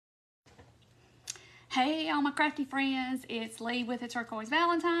Hey all my crafty friends, it's Lee with the Turquoise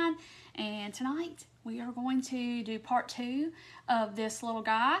Valentine, and tonight we are going to do part 2 of this little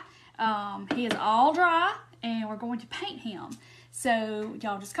guy. He is all dry and we're going to paint him. So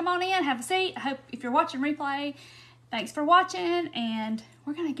y'all just come on in, have a seat. I hope if you're watching replay, thanks for watching, and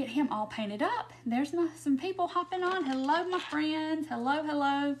we're going to get him all painted up. There's some people hopping on. Hello my friends,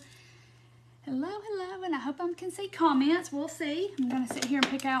 hello. Hello, and I hope I can see comments. We'll see. I'm going to sit here and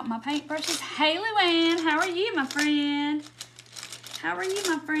pick out my paintbrushes. Hey, Luann, how are you, my friend? How are you,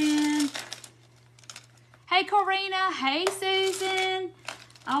 my friend? Hey, Corina. Hey, Susan.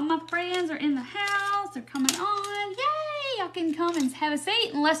 All my friends are in the house. They're coming on. Yay! Y'all can come and have a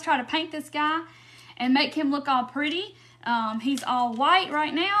seat, and let's try to paint this guy and make him look all pretty. He's all white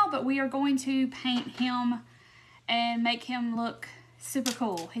right now, but we are going to paint him and make him look super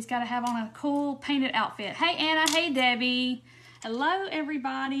cool. He's got to have on a cool painted outfit. Hey Anna, hey Debbie. Hello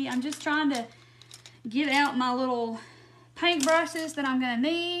everybody. I'm just trying to get out my little paint brushes that I'm going to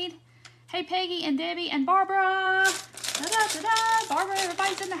need. Hey Peggy and Debbie and Barbara. Barbara,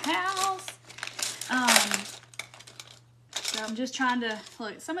 everybody's in the house. So I'm just trying to,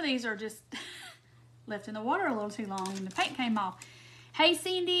 look, some of these are just left in the water a little too long and the paint came off. Hey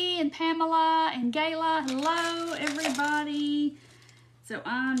Cindy and Pamela and Gayla. Hello everybody. So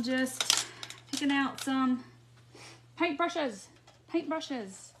I'm just picking out some paintbrushes.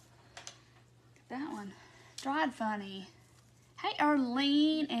 Paintbrushes. That one. Dried funny. Hey,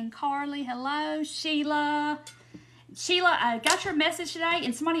 Arlene and Carly. Hello, Sheila. Sheila, I got your message today,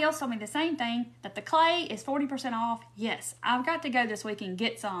 and somebody else told me the same thing, that the clay is 40% off. Yes, I've got to go this week and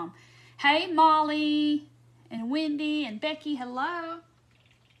get some. Hey, Molly and Wendy and Becky. Hello.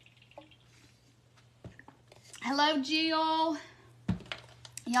 Hello, Jill.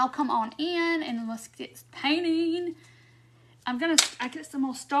 Y'all come on in and let's get painting. I'm gonna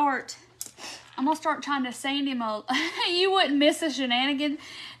start trying to sand him you wouldn't miss a shenanigan.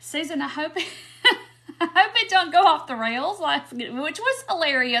 Susan, I hope it don't go off the rails which was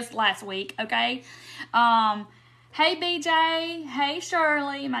hilarious last week, okay? Hey BJ, hey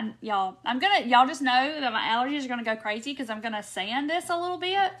Shirley, y'all just know that my allergies are gonna go crazy because I'm gonna sand this a little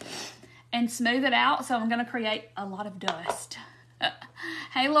bit and smooth it out, so I'm gonna create a lot of dust.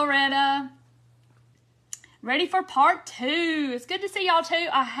 Hey Loretta, ready for part 2. It's good to see y'all too.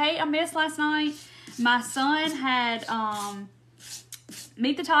 I missed last night. My son had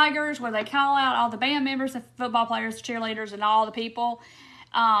Meet the Tigers, where they call out all the band members, the football players, cheerleaders, and all the people.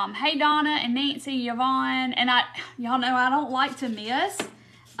 Hey Donna and Nancy, Yvonne, and y'all know I don't like to miss.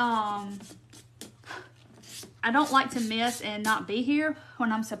 I don't like to miss and not be here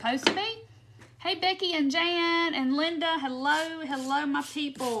when I'm supposed to be. Hey, Becky and Jan and Linda. Hello, my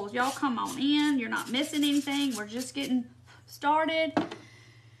people. Y'all come on in. You're not missing anything. We're just getting started.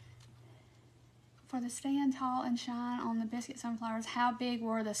 For the stand tall and shine on the biscuit sunflowers, how big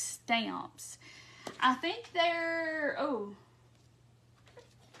were the stamps? I think they're, I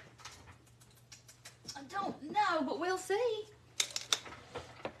don't know, but we'll see.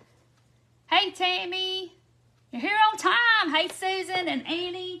 Hey, Tammy. You're here on time. Hey, Susan and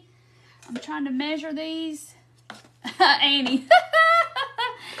Annie. I'm trying to measure these. Annie.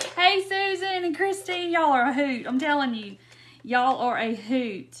 Hey, Susan and Christine. Y'all are a hoot. I'm telling you. Y'all are a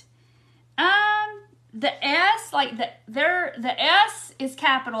hoot. The S, like the S is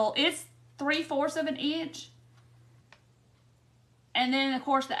capital. It's 3/4 of an inch. And then, of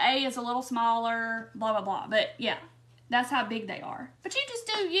course, the A is a little smaller, blah, blah, blah. But, yeah, that's how big they are. But you just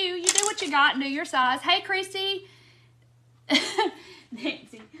do you. You do what you got and do your size. Hey, Christy.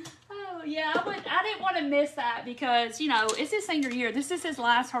 Nancy. Oh, yeah, I didn't want to miss that because, you know, it's his senior year. This is his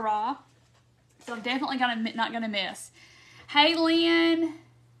last hurrah. So I'm definitely not going to miss. Hey, Lynn.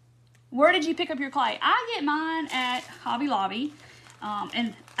 Where did you pick up your clay? I get mine at Hobby Lobby.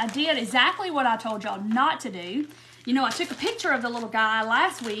 And I did exactly what I told y'all not to do. You know, I took a picture of the little guy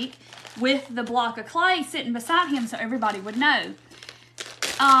last week with the block of clay sitting beside him so everybody would know.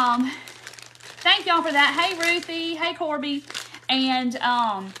 Thank y'all for that. Hey, Ruthie. Hey, Corby. And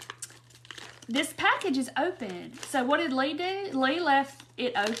this package is open. So what did Lee do? Lee left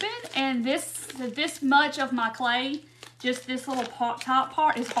it open, and this much of my clay, just this little top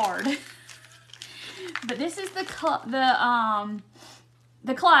part, is hard. But this is the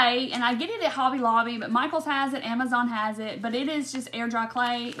clay, and I get it at Hobby Lobby, but Michael's has it, Amazon has it, but it is just air dry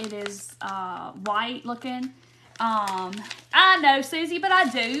clay. It is white looking. I know, Susie, but I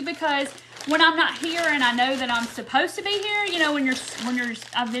do, because when I'm not here and I know that I'm supposed to be here, you know,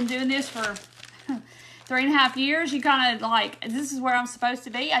 I've been doing this for 3.5 years, you kind of like, this is where I'm supposed to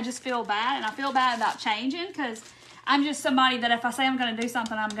be. I just feel bad, and I feel bad about changing, because I'm just somebody that if I say I'm going to do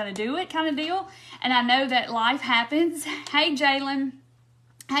something, I'm going to do it kind of deal. And I know that life happens. Hey, Jalen.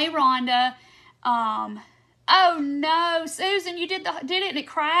 Hey, Rhonda. Oh, no. Susan, you did it and it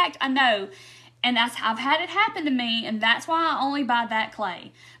cracked? I know. And I've had it happen to me, and that's why I only buy that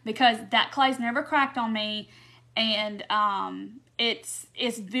clay. Because that clay's never cracked on me. And it's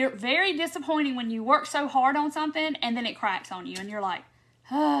very disappointing when you work so hard on something, and then it cracks on you. And you're like,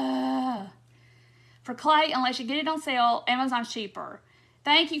 ah. For clay, unless you get it on sale, Amazon's cheaper.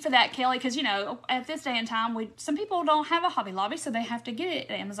 Thank you for that, Kelly, because, you know, at this day and time, some people don't have a Hobby Lobby, so they have to get it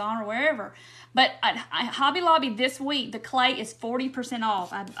at Amazon or wherever. But at Hobby Lobby this week, the clay is 40%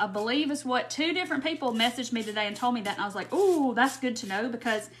 off. I believe it's what 2 different people messaged me today and told me that, and I was like, ooh, that's good to know,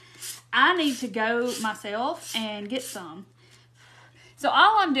 because I need to go myself and get some. So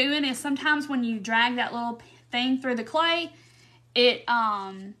all I'm doing is sometimes when you drag that little thing through the clay,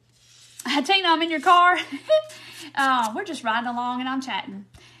 Tina, I'm in your car. We're just riding along and I'm chatting.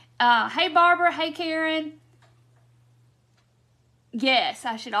 Hey, Barbara. Hey, Karen. Yes,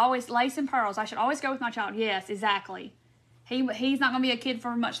 I should always, lace and pearls. I should always go with my child. Yes, exactly. He's not going to be a kid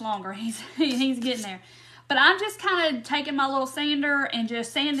for much longer. He's getting there. But I'm just kind of taking my little sander and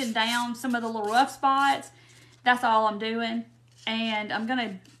just sanding down some of the little rough spots. That's all I'm doing. And I'm going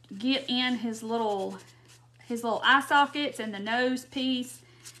to get in his little eye sockets and the nose piece.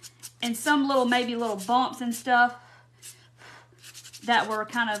 And some maybe little bumps and stuff that were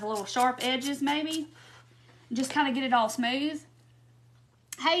kind of little sharp edges maybe. Just kind of get it all smooth.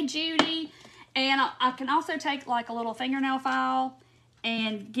 Hey, Judy. And I can also take like a little fingernail file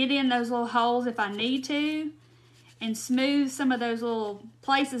and get in those little holes if I need to. And smooth some of those little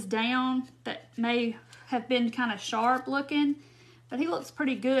places down that may have been kind of sharp looking. But he looks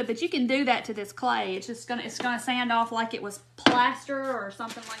pretty good. But you can do that to this clay. It's gonna sand off like it was plaster or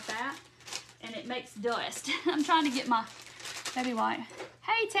something like that. And it makes dust. I'm trying to get my baby white.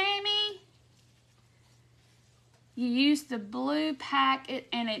 Hey, Tammy. You used the blue packet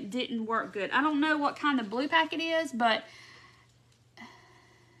and it didn't work good. I don't know what kind of blue pack it is, but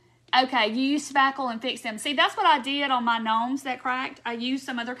okay, you used spackle and fixed them. See, that's what I did on my gnomes that cracked. I used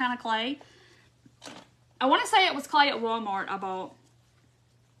some other kind of clay. I want to say it was clay at Walmart I bought.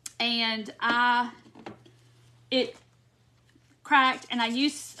 And it cracked, and I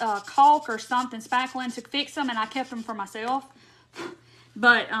used caulk or something, spackling to fix them, and I kept them for myself.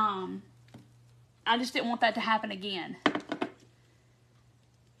 But I just didn't want that to happen again.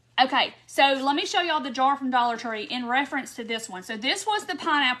 Okay, so let me show y'all the jar from Dollar Tree in reference to this one. So this was the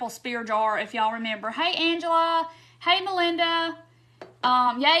pineapple spear jar, if y'all remember. Hey, Angela. Hey, Melinda.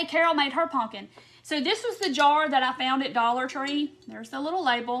 Yay, Carol made her pumpkin. So this was the jar that I found at Dollar Tree. There's the little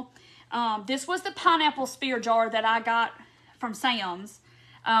label. This was the pineapple spear jar that I got from Sam's.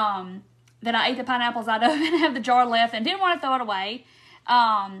 That I ate the pineapples out of and have the jar left and didn't want to throw it away.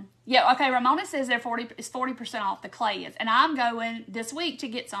 Yeah, okay, Ramona says they're 40% off, the clay is. And I'm going this week to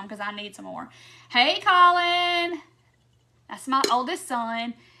get some because I need some more. Hey, Colin. That's my oldest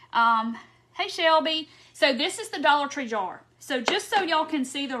son. Hey, Shelby. So this is the Dollar Tree jar. So just so y'all can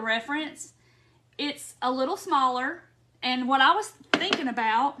see the reference, it's a little smaller. And what I was thinking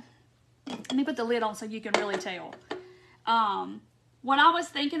about, let me put the lid on so you can really tell. What I was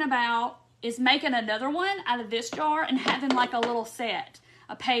thinking about is making another one out of this jar and having like a little set,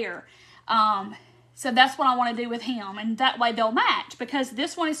 a pair. So that's what I want to do with him. And that way they'll match because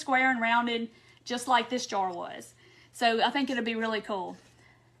this one is square and rounded just like this jar was. So I think it'll be really cool.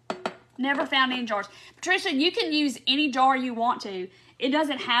 Never found any jars. Patricia, you can use any jar you want to. It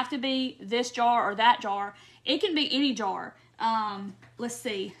doesn't have to be this jar or that jar. It can be any jar. Let's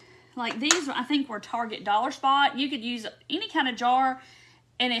see. Like these, I think were Target Dollar Spot. You could use any kind of jar,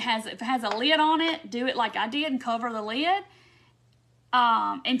 and if it has a lid on it, do it like I did and cover the lid.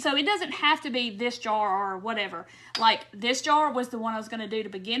 And so it doesn't have to be this jar or whatever. Like this jar was the one I was going to do to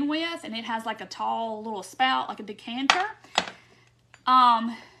begin with, and it has like a tall little spout, like a decanter.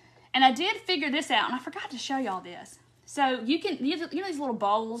 And I did figure this out, and I forgot to show y'all this. So you can, you know these little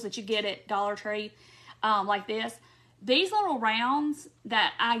bowls that you get at Dollar Tree, like this? These little rounds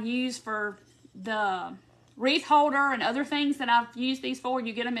that I use for the wreath holder and other things that I've used these for,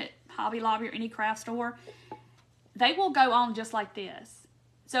 you get them at Hobby Lobby or any craft store, they will go on just like this.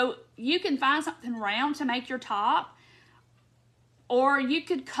 So you can find something round to make your top, or you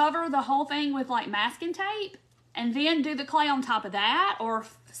could cover the whole thing with like masking tape and then do the clay on top of that, or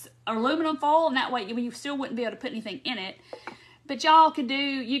aluminum foil, and that way you still wouldn't be able to put anything in it. But y'all could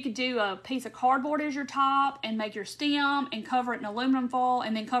you could do a piece of cardboard as your top and make your stem and cover it in aluminum foil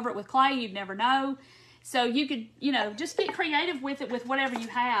and then cover it with clay. You'd never know. So you could, just get creative with it with whatever you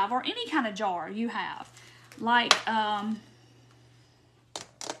have or any kind of jar you have. like,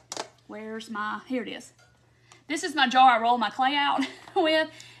 here it is. This is my jar I roll my clay out with.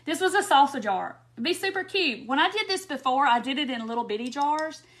 This was a salsa jar. It'd be super cute. When I did this before, I did it in little bitty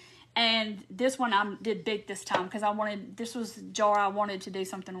jars. And this one I did big this time because this was the jar I wanted to do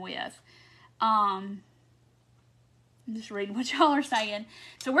something with. I'm just reading what y'all are saying.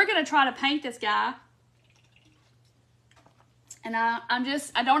 So we're going to try to paint this guy. And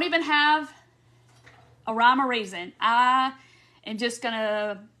I don't even have a rhyme or reason. I am just going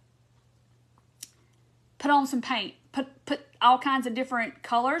to put on some paint. Put all kinds of different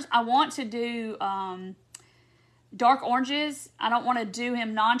colors. I want to do dark oranges. I don't want to do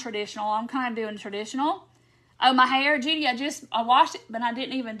him non-traditional. I'm kind of doing traditional. Oh, my hair, Judy, I washed it, but I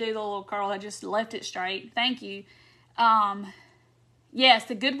didn't even do the little curl. I just left it straight. Thank you. Yes,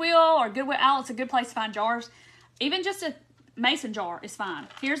 the Goodwill or Goodwill Outlet's a good place to find jars. Even just a mason jar is fine.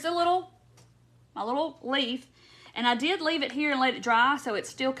 Here's my little leaf. And I did leave it here and let it dry, so it's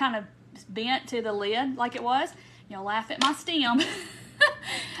still kind of bent to the lid like it was. You'll laugh at my stem.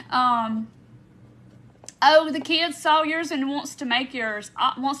 Oh, the kids saw yours and wants to make yours.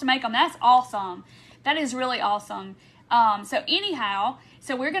 Wants to make them. That's awesome. That is really awesome. So anyhow,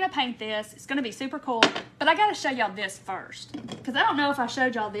 so we're going to paint this. It's going to be super cool. But I got to show y'all this first. Because I don't know if I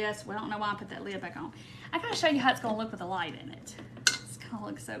showed y'all this. Well, I don't know why I put that lid back on. I got to show you how it's going to look with the light in it. It's going to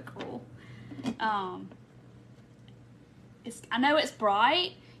look so cool. I know it's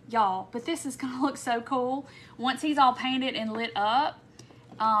bright, y'all, but this is going to look so cool. Once he's all painted and lit up,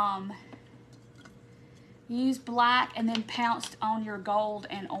 use black and then pounced on your gold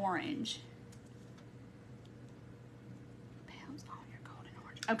and orange. Pounced on your gold and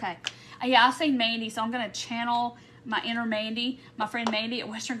orange. Okay. Yeah, I've seen Mandy, so I'm going to channel my inner Mandy, my friend Mandy at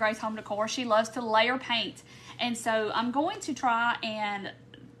Western Grace Home Decor. She loves to layer paint. And so I'm going to try and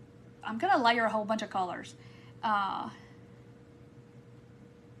I'm going to layer a whole bunch of colors.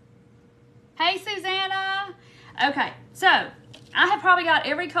 Hey, Susanna. Okay, so I have probably got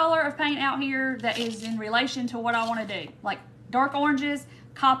every color of paint out here that is in relation to what I want to do. Like dark oranges,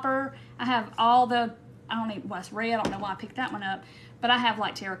 copper. I have all the, I don't even, what's red. I don't know why I picked that one up. But I have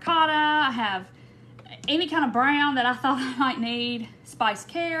like terracotta. I have any kind of brown that I thought I might need. Spiced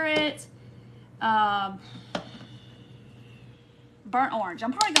carrot. Burnt orange.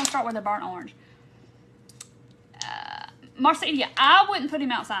 I'm probably going to start with a burnt orange. Marcia, I wouldn't put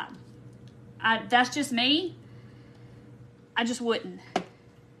him outside. That's just me. I just wouldn't.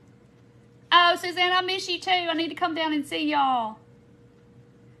 Oh, Suzanne, I miss you too. I need to come down and see y'all.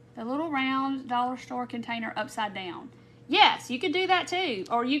 The little round dollar store container upside down. Yes, you could do that too.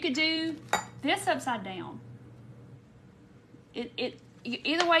 Or you could do this upside down.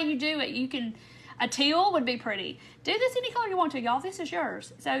 Either way you do it, you can, a teal would be pretty. Do this any color you want to, y'all. This is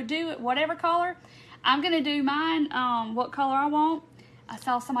yours. So do it whatever color. I'm going to do mine, what color I want. I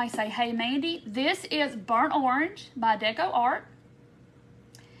saw somebody say, hey, Mandy, this is Burnt Orange by Deco Art.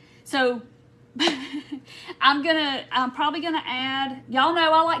 So I'm probably going to add, y'all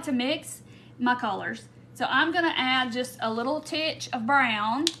know I like to mix my colors. So I'm going to add just a little titch of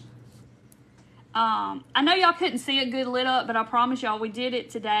brown. I know y'all couldn't see it good lit up, but I promise y'all we did it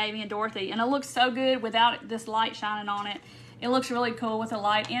today, me and Dorothy. And it looks so good without this light shining on it. It looks really cool with a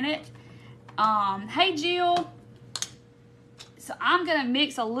light in it. Hey, Jill. So I'm going to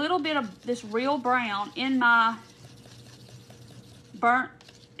mix a little bit of this real brown in my burnt,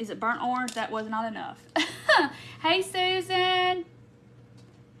 is it burnt orange? That was not enough. Hey, Susan.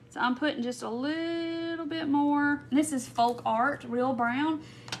 So I'm putting just a little bit more. And this is Folk Art, real brown.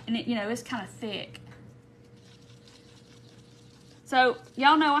 And it, you know, it's kind of thick. So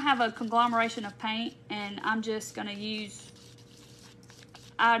y'all know I have a conglomeration of paint. And I'm just going to use,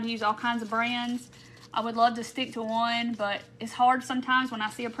 I'd use all kinds of brands. I would love to stick to one, but it's hard sometimes when I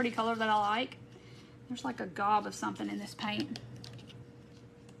see a pretty color that I like. There's like a gob of something in this paint.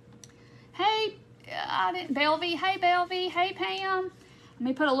 Hey, Belvy. Hey, Belvy. Hey, Pam. Let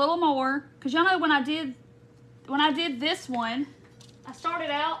me put a little more, because y'all know when I did this one, I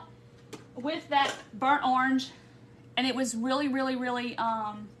started out with that burnt orange, and it was really, really, really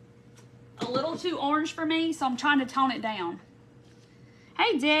a little too orange for me, so I'm trying to tone it down.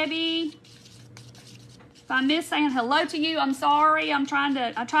 Hey, Debbie. If I miss saying hello to you, I'm sorry. I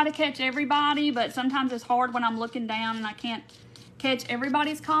try to catch everybody, but sometimes it's hard when I'm looking down and I can't catch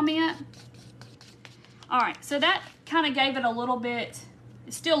everybody's comment. All right, so that kind of gave it a little bit,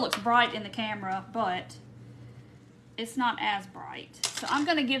 it still looks bright in the camera, but it's not as bright. So I'm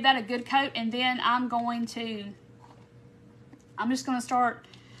going to give that a good coat, and then I'm just going to start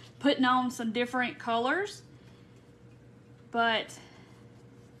putting on some different colors, but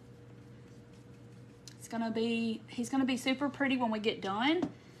he's gonna be super pretty when we get done.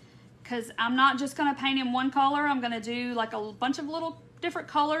 Because I'm not just gonna paint him one color. I'm gonna do like a bunch of little different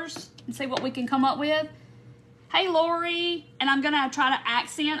colors and see what we can come up with. Hey, Lori. And I'm gonna try to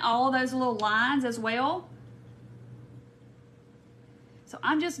accent all of those little lines as well. So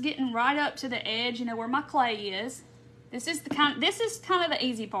I'm just getting right up to the edge, you know, where my clay is. This is kind of the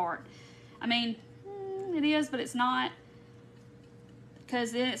easy part. I mean, it is, but it's not.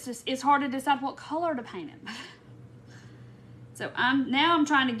 Because then it's hard to decide what color to paint it. So I'm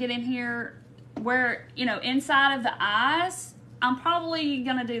trying to get in here where, you know, inside of the eyes. I'm probably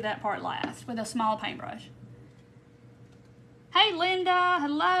gonna do that part last with a small paintbrush. Hey, Linda,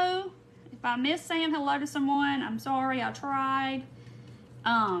 hello. If I missed saying hello to someone, I'm sorry, I tried.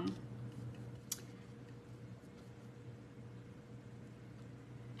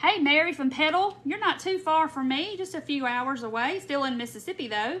 Hey, Mary from Petal, you're not too far from me, just a few hours away, still in Mississippi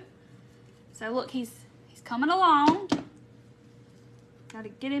though. So look, he's coming along. Got to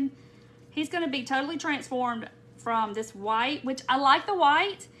get him. He's going to be totally transformed from this white, which I like the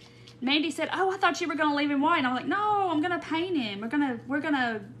white. Mandy said, "Oh, I thought you were going to leave him white." And I'm like, "No, I'm going to paint him. We're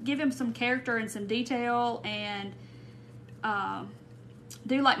gonna give him some character and some detail and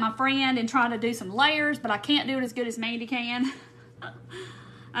do like my friend and try to do some layers, but I can't do it as good as Mandy can."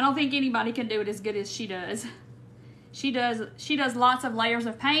 I don't think anybody can do it as good as she does. She does lots of layers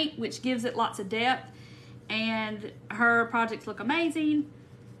of paint, which gives it lots of depth, and her projects look amazing.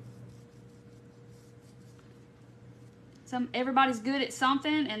 Everybody's good at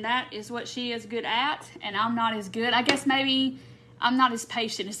something, and that is what she is good at, and I'm not as good. I guess maybe I'm not as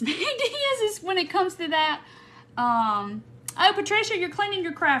patient as Mandy is when it comes to that. Oh, Patricia, you're cleaning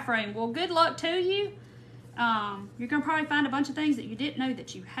your craft room. Well, good luck to you. You're going to probably find a bunch of things that you didn't know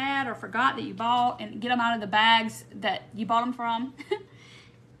that you had or forgot that you bought and get them out of the bags that you bought them from.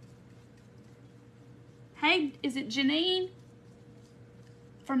 Hey, is it Janine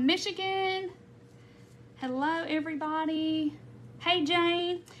from Michigan? Hello, everybody. Hey,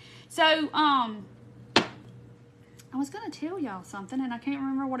 Jane. So, I was going to tell y'all something, and I can't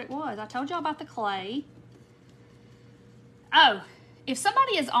remember what it was. I told y'all about the clay. Oh, if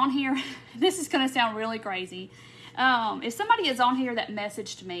somebody is on here, this is going to sound really crazy. If somebody is on here that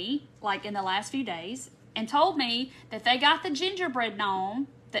messaged me, like in the last few days, and told me that they got the gingerbread gnome,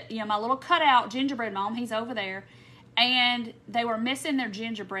 that, you know, my little cutout gingerbread gnome, he's over there, and they were missing their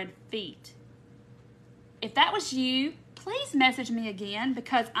gingerbread feet. If that was you, please message me again,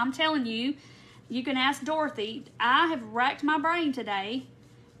 because I'm telling you, you can ask Dorothy. I have racked my brain today,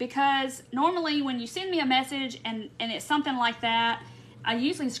 because normally when you send me a message and it's something like that, I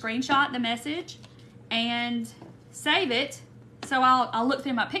usually screenshot the message and save it, so I'll look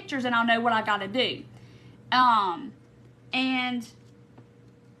through my pictures and I'll know what I got to do. And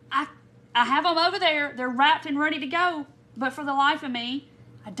I have them over there. They're wrapped and ready to go, but for the life of me,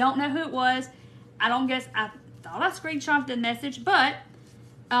 I don't know who it was. I thought I screenshotted the message, but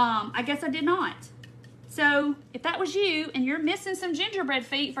I guess I did not. So if that was you and you're missing some gingerbread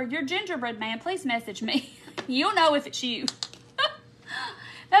feet for your gingerbread man, please message me. You'll know if it's you.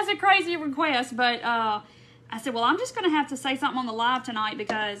 That's a crazy request, but I said, well, I'm just going to have to say something on the live tonight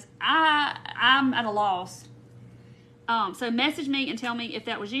because I'm at a loss. So message me and tell me if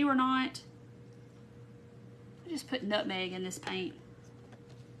that was you or not. I just put nutmeg in this paint.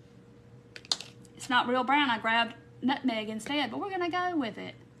 It's not real brown. I grabbed nutmeg instead, but we're going to go with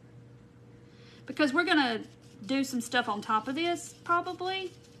it. Because we're going to do some stuff on top of this,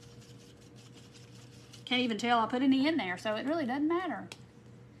 probably. Can't even tell I put any in there, so it really doesn't matter.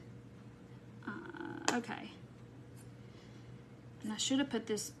 Okay. And I should have put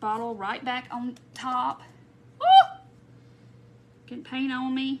this bottle right back on top. Woo! Getting paint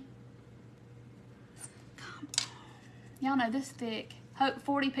on me. Come on. Y'all know this thick. Hope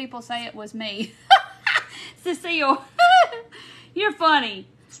 40 people say it was me. Cecile, you're funny.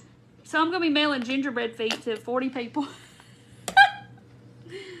 So I'm going to be mailing gingerbread feet to 40 people.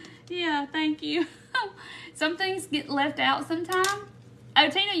 Yeah, thank you. Some things get left out sometime. Oh,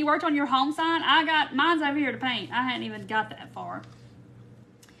 Tina, you worked on your home sign? Mine's over here to paint. I hadn't even got that far.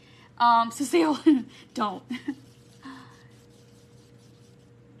 Cecile, don't.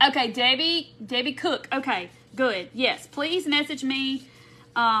 Okay, Debbie Cook. Okay, good. Yes, please message me.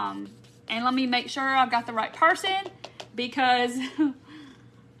 And let me make sure I've got the right person, because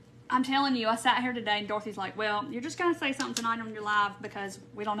I'm telling you, I sat here today and Dorothy's like, well, you're just going to say something tonight on your live because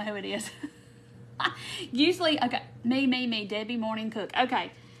we don't know who it is. Usually, okay, me, Debbie Morning Cook.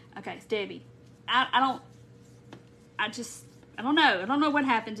 Okay, it's Debbie. I don't know. I don't know what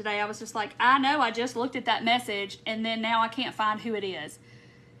happened today. I was just like, I know I just looked at that message and then now I can't find who it is.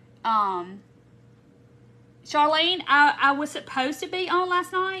 Charlene, I was supposed to be on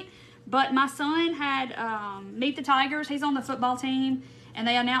last night, but my son had Meet the Tigers. He's on the football team, and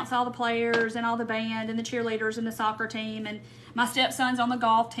they announced all the players and all the band and the cheerleaders and the soccer team. And my stepson's on the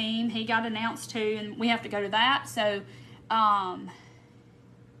golf team. He got announced too, and we have to go to that. So,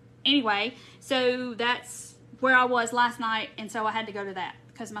 anyway, so that's where I was last night, and so I had to go to that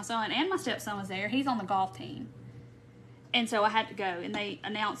because my son and my stepson was there. He's on the golf team, and so I had to go. And they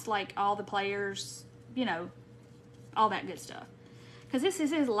announced like all the players, you know, all that good stuff. Because this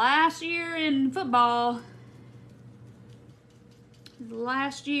is his last year in football. His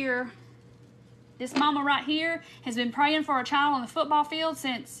last year. This mama right here has been praying for a child on the football field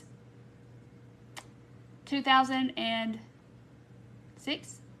since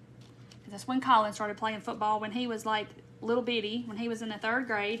 2006. That's when Colin started playing football. When he was like little bitty, when he was in the 3rd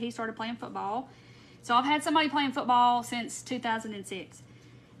grade, he started playing football. So I've had somebody playing football since 2006.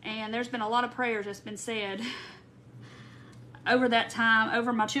 And there's been a lot of prayers that's been said over that time,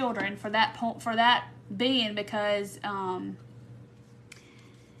 over my children, for that being, because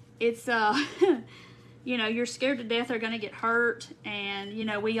it's you know, you're scared to death they're going to get hurt, and you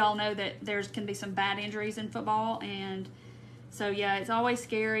know, we all know that there's can be some bad injuries in football, and so yeah, it's always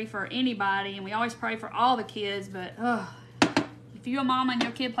scary for anybody, and we always pray for all the kids. But if you're a mom and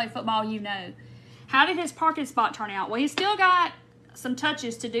your kid play football, you know. How did his parking spot turn out? Well, he's still got some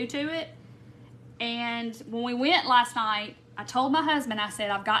touches to do to it. And when we went last night, I told my husband, I said,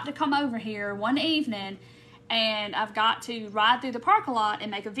 I've got to come over here one evening, and I've got to ride through the parking lot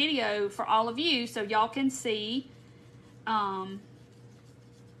and make a video for all of you so y'all can see all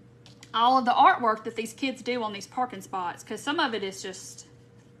of the artwork that these kids do on these parking spots, because some of it is just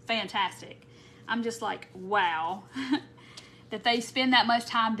fantastic. I'm just like, wow, that they spend that much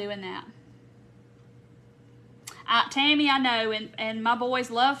time doing that. Tammy, I know, and my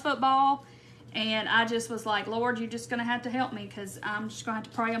boys love football, and I just was like, Lord, you're just going to have to help me, because I'm just going to have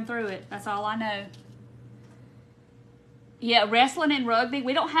to pray them through it. That's all I know. Yeah, wrestling and rugby,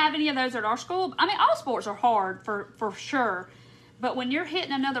 we don't have any of those at our school. I mean, all sports are hard for sure, but when you're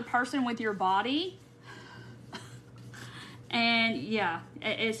hitting another person with your body, and yeah,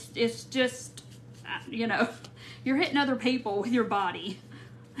 it's just, you know, you're hitting other people with your body.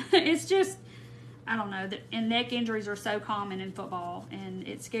 It's just, I don't know, and neck injuries are so common in football, and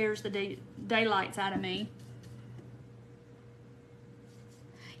it scares the daylights out of me.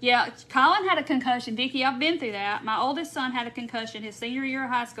 Yeah, Colin had a concussion. Vicki, I've been through that. My oldest son had a concussion his senior year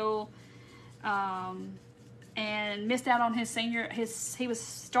of high school, and missed out on he was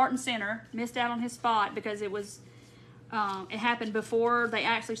starting center, missed out on his spot because it was, it happened before they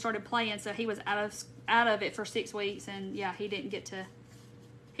actually started playing, so he was out of it for 6 weeks, and yeah, he didn't get to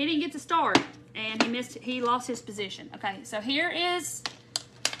start, and he lost his position. Okay, so here is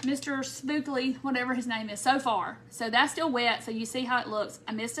Mr. Spookly, whatever his name is, so far. So that's still wet, so you see how it looks.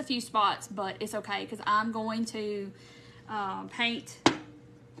 I missed a few spots, but it's okay, because I'm going to paint,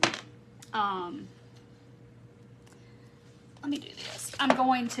 let me do this. I'm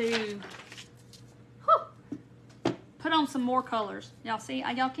going to put on some more colors. Y'all see,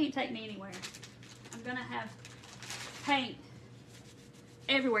 y'all can't take me anywhere. I'm going to have paint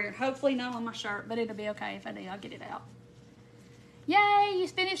everywhere. Hopefully none on my shirt, but it'll be okay if I do. I'll get it out. Yay, you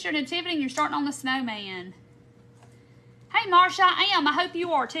finished your nativity and you're starting on the snowman. Hey, Marsha, I am. I hope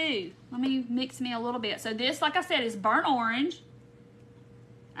you are too. Let me mix me a little bit. So this, like I said, is burnt orange.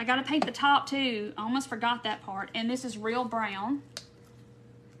 I got to paint the top too. I almost forgot that part. And this is real brown.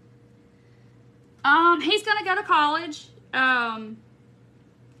 He's going to go to college. I'm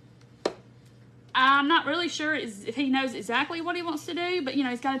not really sure if he knows exactly what he wants to do, but, you know,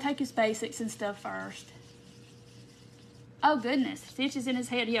 he's got to take his basics and stuff first. Oh, goodness. Stitches in his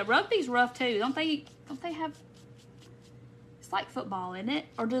head. Yeah, rugby's rough, too. Don't they have... It's like football, isn't it?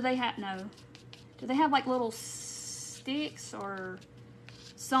 Or do they have... No. Do they have, like, little sticks or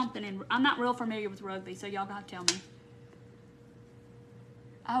something? I'm not real familiar with rugby, so y'all got to tell me.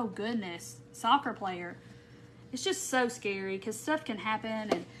 Oh, goodness. Soccer player. It's just so scary because stuff can happen,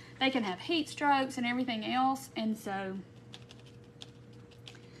 and they can have heat strokes and everything else. And so,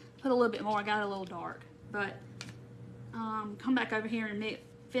 put a little bit more. I got it a little dark. But... come back over here and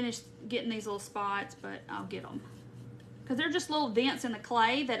finish getting these little spots, but I'll get them. Because they're just little dents in the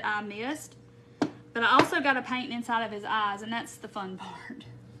clay that I missed. But I also got to paint inside of his eyes, and that's the fun part.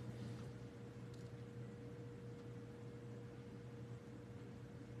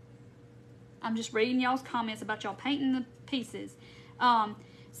 I'm just reading y'all's comments about y'all painting the pieces.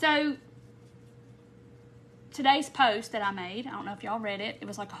 So, today's post that I made, I don't know if y'all read it. It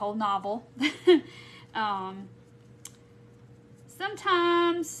was like a whole novel.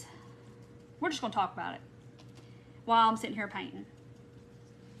 Sometimes, we're just going to talk about it. while I'm sitting here painting.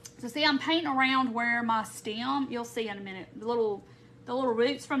 So see, I'm painting around where my stem, you'll see in a minute, the little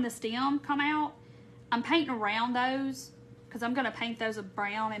roots from the stem come out. I'm painting around those because I'm going to paint those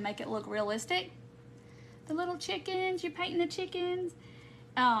brown and make it look realistic. The little chickens, you're painting the chickens.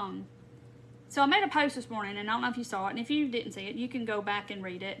 So I made a post this morning, and I don't know if you saw it, and if you didn't see it, you can go back and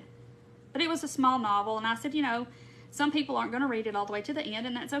read it. But it was a small novel, and I said, you know, some people aren't going to read it all the way to the end,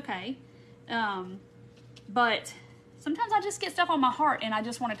 and that's okay. But sometimes I just get stuff on my heart, and I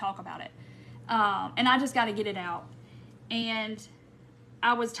just want to talk about it. And I just got to get it out. And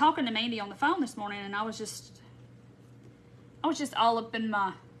I was talking to Mandy on the phone this morning, and I was just all up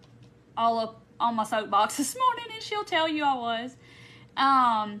on my soapbox this morning, and she'll tell you I was.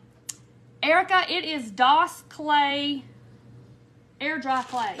 Erica, it is DOS clay, air dry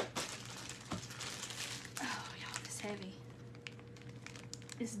clay. Oh, y'all, it's heavy.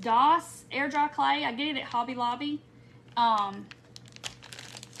 It's DOS air dry clay. I get it at Hobby Lobby.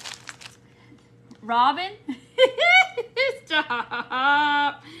 Robin,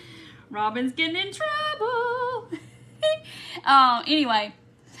 stop. Robin's getting in trouble. Anyway.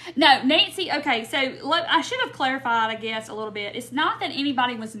 No, Nancy, okay, so I should have clarified, I guess, a little bit. It's not that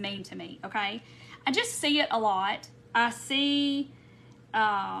anybody was mean to me, okay? I just see it a lot. I see it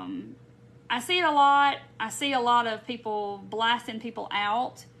a lot. I see a lot of people blasting people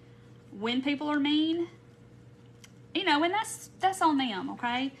out when people are mean. You know, and that's on them,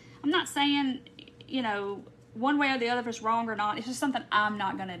 okay? I'm not saying, you know, one way or the other if it's wrong or not. It's just something I'm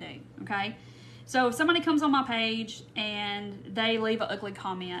not going to do, okay? So if somebody comes on my page and they leave an ugly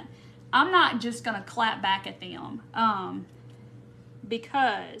comment, I'm not just going to clap back at them.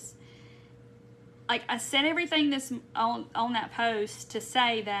 Because, like, I said everything this on that post to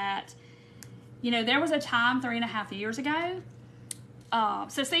say that, you know, there was a time 3.5 years ago.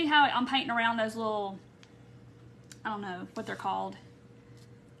 So see how I'm painting around those little, I don't know what they're called.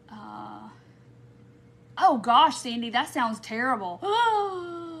 Oh gosh, Cindy, that sounds terrible.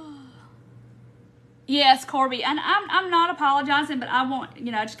 Yes, Corby, and I'm not apologizing, but I want,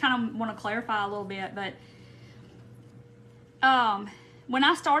 you know, I just kind of want to clarify a little bit. But when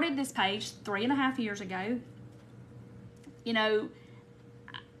I started this page 3.5 years ago, you know,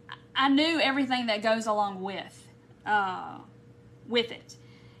 I knew everything that goes along with it.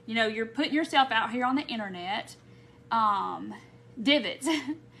 You know, you're putting yourself out here on the internet, divots.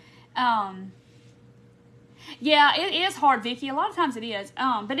 Yeah, it is hard, Vicky. A lot of times it is.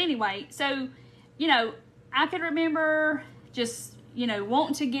 But anyway, so. You know, I could remember just, you know,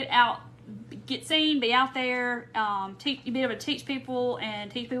 wanting to get seen, be out there, be able to teach people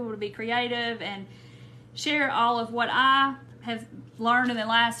and teach people to be creative and share all of what I have learned in the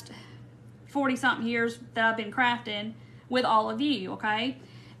last 40-something years that I've been crafting with all of you, okay?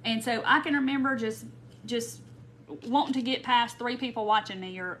 And so I can remember just wanting to get past 3 people watching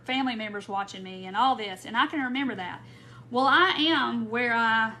me or family members watching me and all this, and I can remember that. Well, I am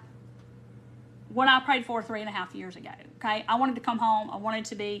what I prayed for 3.5 years ago, okay? I wanted to come home. I wanted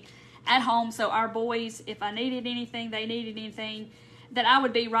to be at home so our boys, if I needed anything, they needed anything, that I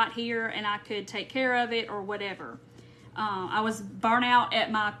would be right here and I could take care of it or whatever. I was burnt out at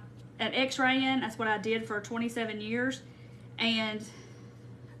X-raying. That's what I did for 27 years. And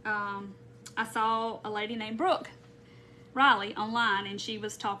I saw a lady named Brooke Riley online, and she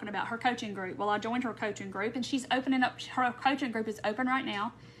was talking about her coaching group. Well, I joined her coaching group, and she's opening up, her coaching group is open right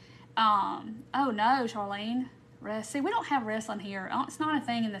now. Oh no, Charlene. See, we don't have wrestling here. It's not a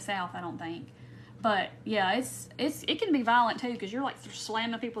thing in the South, I don't think. But yeah, it can be violent too, because you're like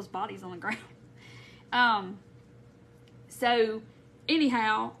slamming people's bodies on the ground. So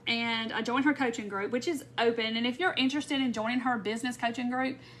anyhow, and I joined her coaching group, which is open. And if you're interested in joining her business coaching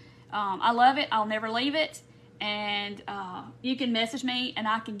group, I love it. I'll never leave it. And you can message me, and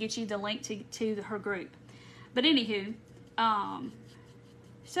I can get you the link to her group. But anywho,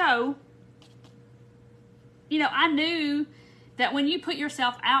 so, you know, I knew that when you put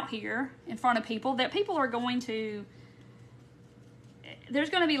yourself out here in front of people, that people are going to, there's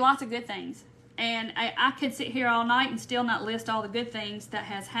going to be lots of good things. And I could sit here all night and still not list all the good things that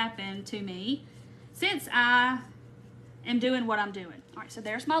has happened to me since I am doing what I'm doing. All right, so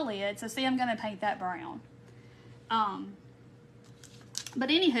there's my lid. So see, I'm going to paint that brown. But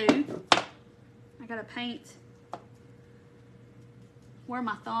anywho, I got to paint where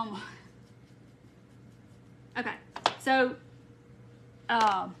my thumb. Okay, so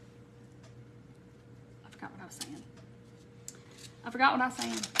I forgot what I was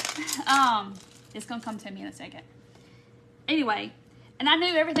saying. It's gonna come to me in a second. Anyway, and I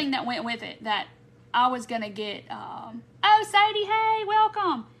knew everything that went with it, that I was gonna get. Oh, Sadie, hey,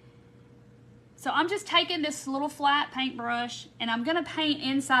 welcome. So I'm just taking this little flat paintbrush and I'm going to paint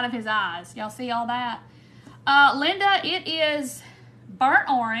inside of his eyes. Y'all see all that? Linda, it is burnt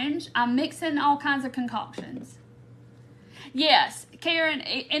orange. I'm mixing all kinds of concoctions. Yes, Karen,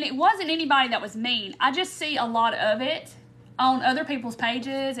 and it wasn't anybody that was mean. I just see a lot of it on other people's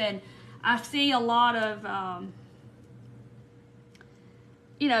pages, and I see a lot of,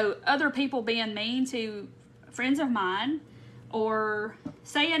 you know, other people being mean to friends of mine or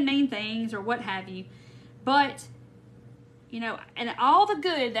saying mean things or what have you. But, you know, and all the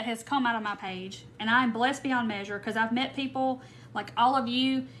good that has come out of my page, and I'm blessed beyond measure because I've met people like all of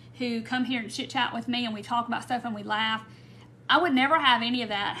you who come here and chit chat with me and we talk about stuff and we laugh. I would never have any of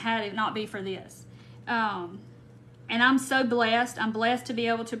that had it not be for this. And I'm so blessed. I'm blessed to be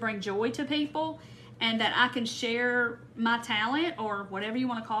able to bring joy to people and that I can share my talent or whatever you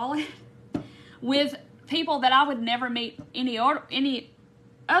want to call it with people that I would never meet any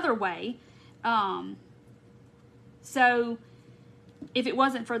other way. So if it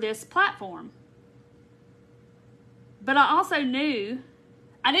wasn't for this platform. But I also knew,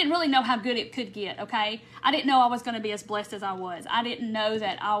 I didn't really know how good it could get, okay? I didn't know I was going to be as blessed as I was. I didn't know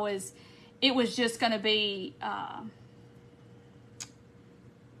that it was just going to be,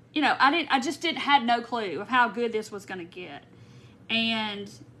 you know, I just had no clue of how good this was going to get.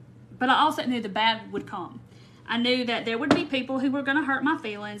 But I also knew the bad would come. I knew that there would be people who were going to hurt my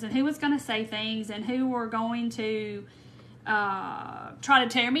feelings and who was going to say things and who were going to try to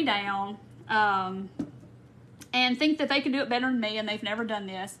tear me down and think that they could do it better than me, and they've never done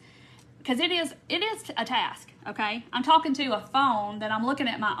this. Because it is a task, okay? I'm talking to a phone that I'm looking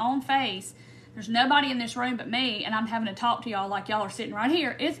at my own face. There's nobody in this room but me, and I'm having to talk to y'all like y'all are sitting right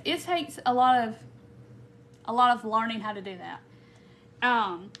here. It takes a lot of learning how to do that.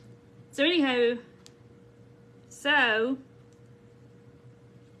 So anywho,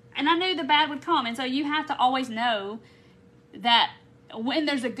 and I knew the bad would come, and so you have to always know that when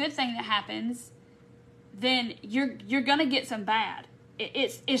there's a good thing that happens, then you're gonna get some bad.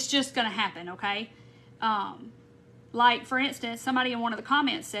 It's just gonna happen, okay? Like for instance, somebody in one of the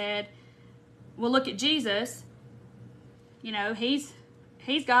comments said, "Well, look at Jesus. You know, he's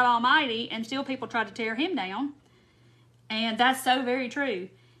God Almighty, and still people try to tear him down." And that's so very true.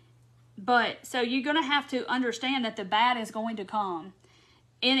 But so you're gonna have to understand that the bad is going to come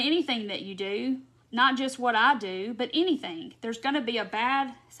in anything that you do. Not just what I do, but anything. There's going to be a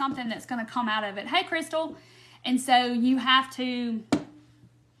bad something that's going to come out of it. Hey, Crystal. And so you have to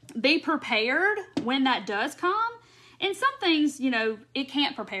be prepared when that does come. And some things, you know, it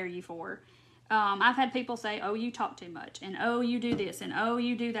can't prepare you for. I've had people say, "Oh, you talk too much," and "Oh, you do this," and "Oh,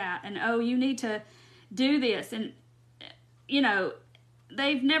 you do that," and "Oh, you need to do this." And, you know,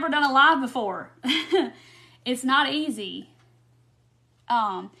 they've never done a live before. It's not easy.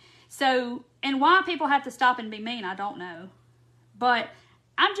 And why people have to stop and be mean, I don't know. But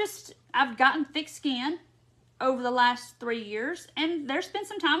I've gotten thick skin over the last 3 years. And there's been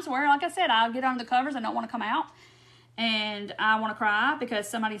some times where, like I said, I'll get under the covers and don't want to come out. And I want to cry because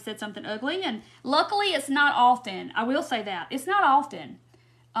somebody said something ugly. And luckily, it's not often. I will say that. It's not often.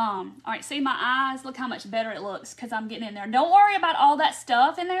 All right, see my eyes? Look how much better it looks because I'm getting in there. Don't worry about all that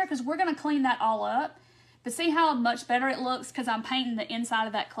stuff in there because we're going to clean that all up. But see how much better it looks because I'm painting the inside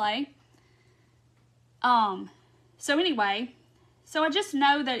of that clay? So anyway, so I just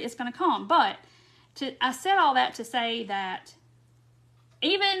know that it's going to come. But I said all that to say that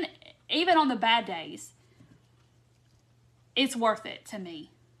even on the bad days, it's worth it to me.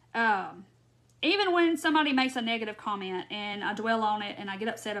 Even when somebody makes a negative comment and I dwell on it and I get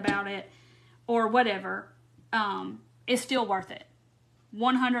upset about it or whatever, it's still worth it.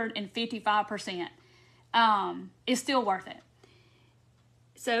 155%. It's still worth it.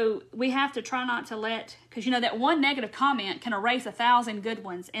 So we have to try not to because you know that one negative comment can erase 1,000 good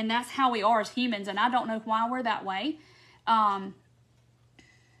ones, and that's how we are as humans, and I don't know why we're that way. But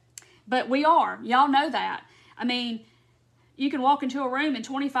we are. Y'all know that. I mean, you can walk into a room and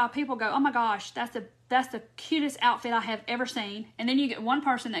 25 people go, "Oh my gosh, that's the cutest outfit I have ever seen." And then you get one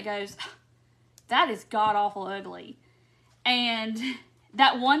person that goes, "That is god-awful ugly." And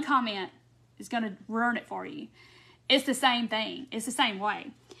that one comment is going to ruin it for you. It's the same thing. It's the same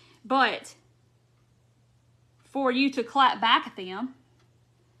way. But for you to clap back at them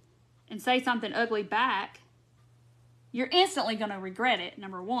and say something ugly back, you're instantly going to regret it,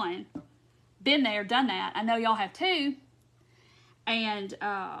 number one. Been there, done that. I know y'all have too. And,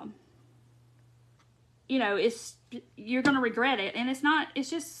 you know, you're going to regret it. And it's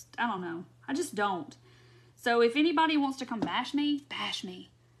just, I don't know. I just don't. So if anybody wants to come bash me, bash me.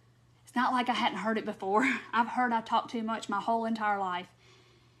 It's not like I hadn't heard it before. I've heard I talk too much my whole entire life.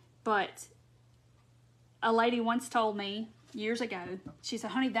 But a lady once told me years ago, she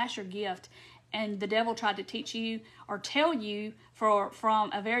said, honey, that's your gift. And the devil tried to teach you or tell you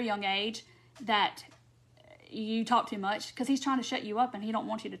from a very young age that you talk too much because he's trying to shut you up and he don't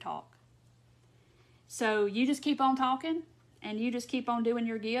want you to talk. So you just keep on talking and you just keep on doing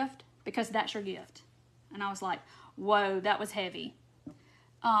your gift because that's your gift. And I was like, whoa, that was heavy.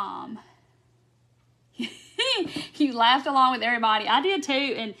 You laughed along with everybody. I did too,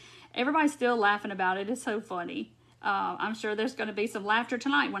 and everybody's still laughing about it. It's so funny. I'm sure there's going to be some laughter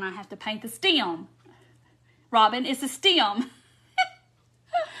tonight when I have to paint the stem. Robin, it's a stem.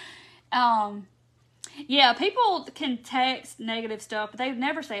 Yeah, people can text negative stuff, but they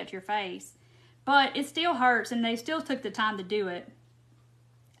never say it to your face. But it still hurts, and they still took the time to do it.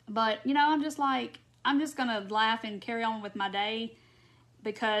 But, you know, I'm just like, I'm just going to laugh and carry on with my day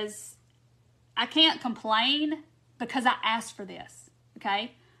because I can't complain because I asked for this,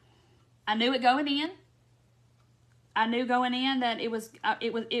 okay? I knew it going in. I knew going in that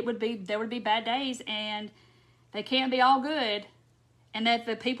there would be bad days, and they can't be all good, and that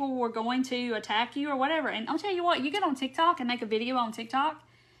the people were going to attack you or whatever. And I'll tell you what, you get on TikTok and make a video on TikTok,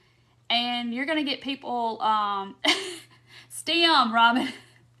 and you're going to get people, STEM, Robin.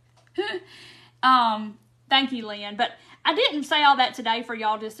 Thank you, Lynn. But I didn't say all that today for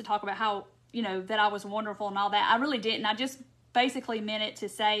y'all just to talk about how, you know, that I was wonderful and all that. I really didn't. I just basically meant it to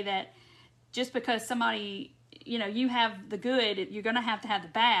say that just because somebody, you know, you have the good, you're going to have the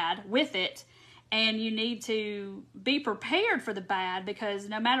bad with it. And you need to be prepared for the bad because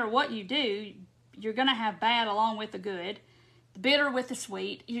no matter what you do, you're going to have bad along with the good. The bitter with the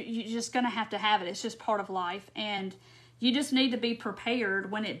sweet. You're just going to have it. It's just part of life. And you just need to be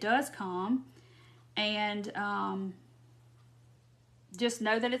prepared when it does come. And just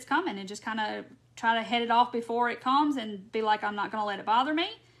know that it's coming. And just kind of try to head it off before it comes and be like, I'm not going to let it bother me.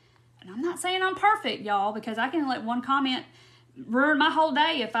 And I'm not saying I'm perfect, y'all, because I can let one comment ruin my whole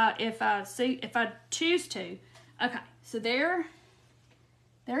day if I choose to. Okay, so there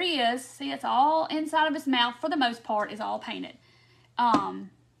he is. See, it's all inside of his mouth for the most part is all painted. Bonnie,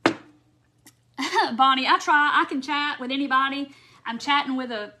 I can chat with anybody. I'm chatting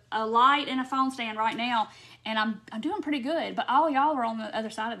with a light and a phone stand right now, and I'm doing pretty good. But all y'all are on the other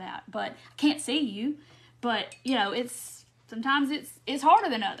side of that. But I can't see you. But you know, sometimes it's harder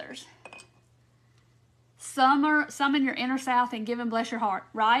than others. Summon your inner south and give and bless your heart.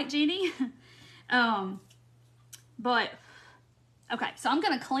 Right, Jeannie? But, okay, so I'm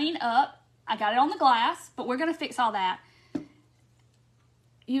going to clean up. I got it on the glass, but we're going to fix all that.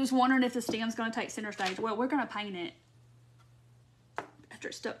 You was wondering if the stem's going to take center stage. Well, we're going to paint it after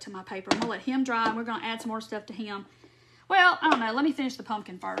it's stuck to my paper. I'm going to let him dry, and we're going to add some more stuff to him. Well, I don't know. Let me finish the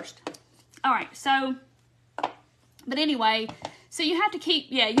pumpkin first. All right, so, but anyway, so you have to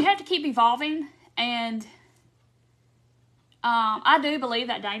keep evolving. And I do believe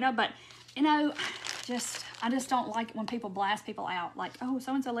that, Dana, but, you know, I just don't like it when people blast people out. Like, oh,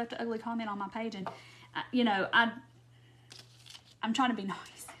 so-and-so left an ugly comment on my page. And, you know, I'm trying to be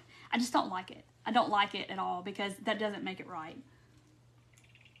nice. I just don't like it. I don't like it at all because that doesn't make it right.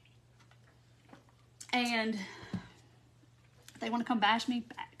 And if they want to come bash me,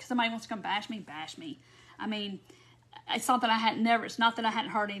 somebody wants to come bash me. I mean, it's not that it's not that I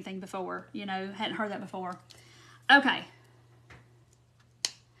hadn't heard anything before, you know, hadn't heard that before. Okay.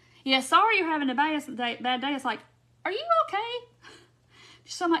 Yeah, sorry you're having a bad day. It's like, are you okay?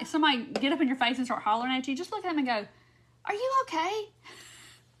 Somebody get up in your face and start hollering at you. Just look at them and go, are you okay?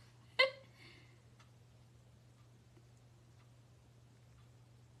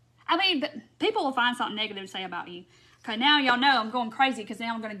 I mean, but people will find something negative to say about you. Okay, now y'all know I'm going crazy because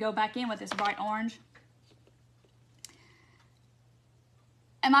now I'm going to go back in with this bright orange.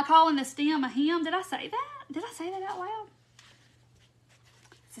 Am I calling the stem a hem? Did I say that? Did I say that out loud?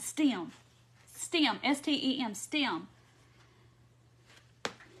 It's a stem. Stem. S-T-E-M. Stem.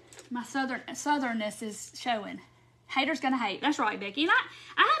 My southernness is showing. Haters gonna hate. That's right, Becky. And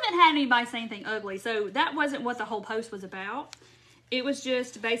I haven't had anybody say anything ugly, so that wasn't what the whole post was about. It was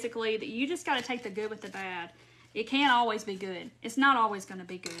just basically that you just got to take the good with the bad. It can't always be good. It's not always going to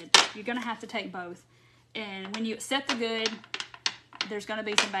be good. You're going to have to take both. And when you accept the good, there's going to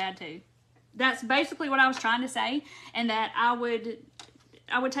be some bad too. That's basically what I was trying to say. And that I would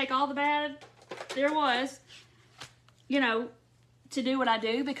take all the bad there was, you know, to do what I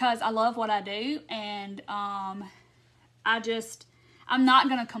do because I love what I do. And I'm not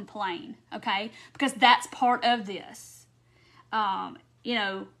going to complain, okay? Because that's part of this. You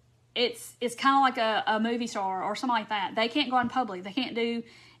know, it's kind of like a movie star or something like that. They can't go in public. They can't do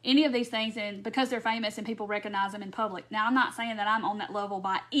any of these things and because they're famous and people recognize them in public. Now, I'm not saying that I'm on that level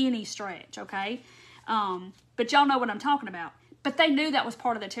by any stretch, okay? But y'all know what I'm talking about. But they knew that was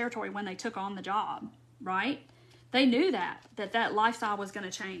part of the territory when they took on the job, right? They knew that lifestyle was going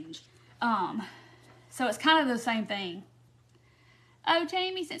to change. So it's kind of the same thing. Oh,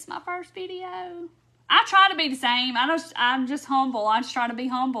 Jamie, since my first video. I try to be the same. I'm just humble. I just try to be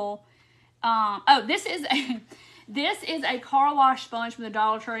humble. Oh, this is a car wash sponge from the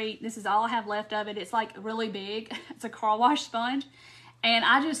Dollar Tree. This is all I have left of it. It's like really big. It's a car wash sponge. And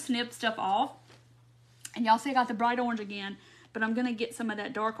I just snipped stuff off. And y'all see I got the bright orange again. But I'm going to get some of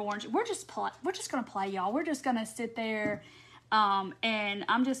that dark orange. We're just going to play, y'all. We're just going to sit there. And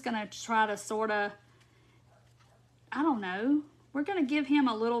I'm just going to try to sort of, I don't know. We're going to give him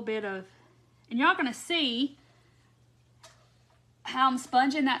a little bit of, and y'all going to see how I'm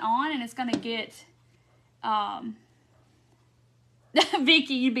sponging that on. And it's going to get,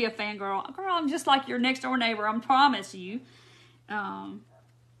 Vicky, you'd be a fangirl. Girl, I'm just like your next door neighbor. I promise you. I'm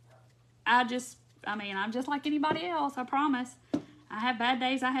just like anybody else. I promise. I have bad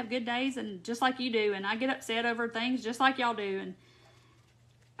days. I have good days. And just like you do. And I get upset over things just like y'all do.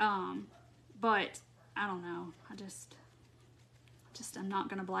 And, but I don't know. I'm not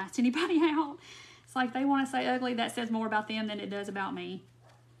going to blast anybody out. It's like they want to say ugly. That says more about them than it does about me.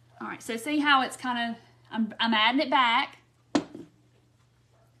 All right. So see how it's kind of, I'm adding it back.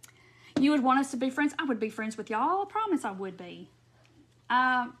 You would want us to be friends? I would be friends with y'all. I promise I would be.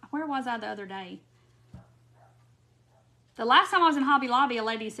 Where was I the other day? The last time I was in Hobby Lobby, a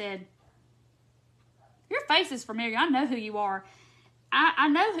lady said, your face is familiar. I know who you are. I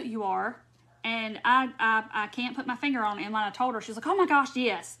know who you are. And I can't put my finger on it. And when I told her, she was like, oh my gosh,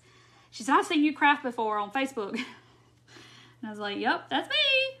 yes. She said, I've seen you craft before on Facebook. And I was like, yep, that's me.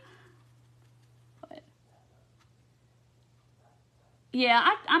 But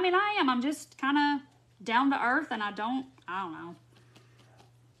yeah, I mean, I am. I'm just kind of down to earth, and I don't know.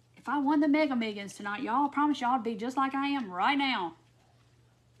 If I won the Mega Millions tonight, y'all, I promise y'all I'd be just like I am right now.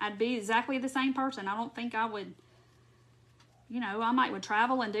 I'd be exactly the same person. I don't think I would, I would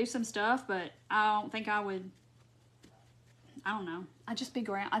travel and do some stuff, but I don't think I would, I don't know. I'd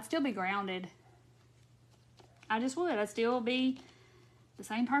still be grounded. I just would. I'd still be the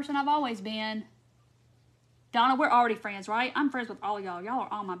same person I've always been. Donna, we're already friends, right? I'm friends with all y'all. Y'all are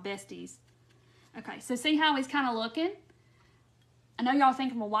all my besties. Okay, so see how he's kind of looking? I know y'all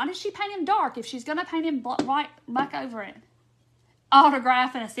thinking, well, why did she paint him dark if she's going to paint him white back over it?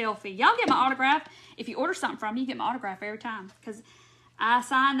 Autograph and a selfie. Y'all get my autograph. If you order something from me, you get my autograph every time. Because I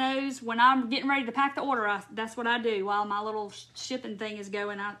sign those when I'm getting ready to pack the order. That's what I do while my little shipping thing is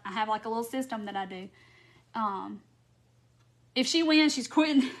going. I have like a little system that I do. If she wins, she's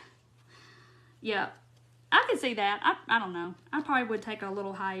quitting. Yeah. I could see that. I don't know. I probably would take a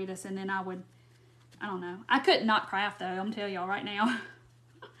little hiatus and then I don't know. I couldn't not craft though. I'm going to tell y'all right now.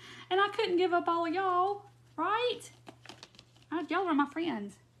 And I couldn't give up all of y'all. Right? Y'all are my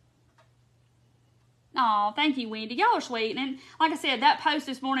friends. Oh, thank you, Wendy. Y'all are sweet. And like I said, that post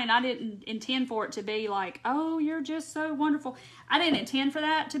this morning, I didn't intend for it to be like, oh, you're just so wonderful. I didn't intend for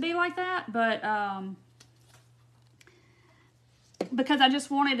that to be like that. But because I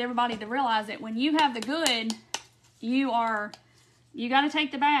just wanted everybody to realize that when you have the good, you got to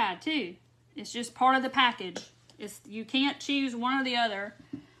take the bad too. It's just part of the package. You can't choose one or the other.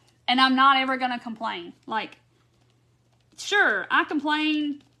 And I'm not ever going to complain. Like, sure, I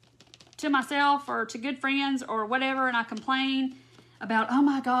complain to myself or to good friends or whatever, and I complain about, oh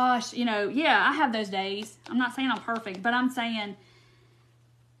my gosh, yeah, I have those days. I'm not saying I'm perfect, but I'm saying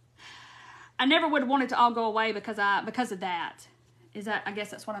I never would want it to all go away because of that. I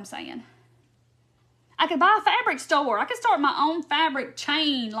guess that's what I'm saying. I could buy a fabric store. I could start my own fabric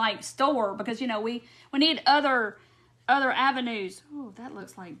chain like store because we need other avenues. Oh, that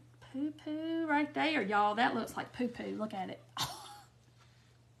looks like poo-poo right there, y'all. That looks like poo-poo. Look at it.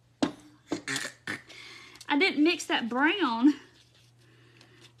 I didn't mix that brown.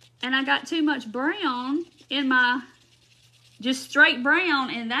 And I got too much brown in my just straight brown.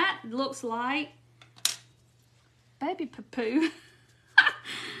 And that looks like baby poo-poo.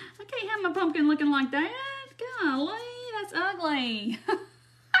 I can't have my pumpkin looking like that. Golly, that's ugly.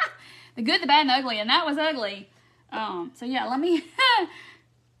 The good, the bad, and the ugly. And that was ugly. So yeah, let me...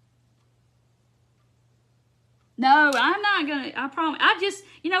 No, I'm not gonna. I promise.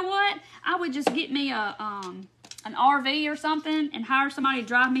 You know what? I would just get me an RV or something and hire somebody to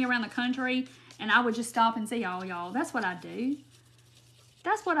drive me around the country, and I would just stop and see all y'all. That's what I do.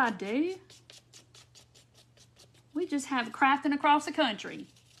 That's what I do. We just have crafting across the country,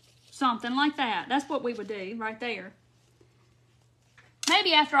 something like that. That's what we would do right there.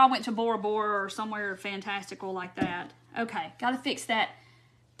 Maybe after I went to Bora Bora or somewhere fantastical like that. Okay, got to fix that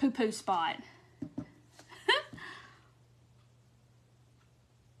poo-poo spot.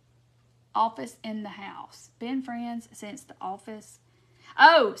 office in the house. Been friends since the office.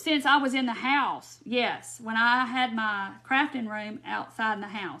 Oh, since I was in the house. Yes, when I had my crafting room outside in the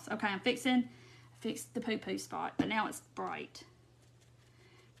house. Okay, I'm fixed the poo-poo spot, but now it's bright.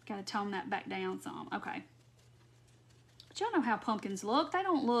 Got to tone that back down some. Okay. But y'all know how pumpkins look. They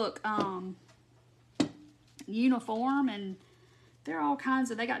don't look uniform, and they're all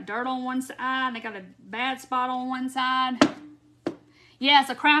kinds of, they got dirt on one side, and they got a bad spot on one side. Yeah, it's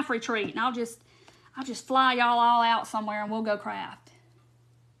a craft retreat, and I'll just fly y'all all out somewhere, and we'll go craft.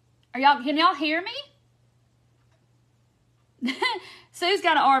 Can y'all hear me? Sue's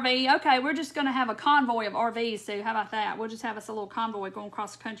got an RV. Okay, we're just going to have a convoy of RVs, Sue. How about that? We'll just have us a little convoy going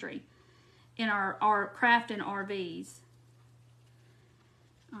across the country in our crafting RVs.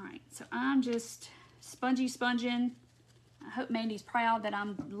 All right, so I'm just sponging. I hope Mandy's proud that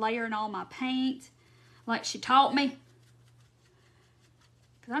I'm layering all my paint like she taught me.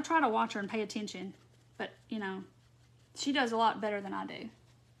 Because I try to watch her and pay attention. But, you know, she does a lot better than I do.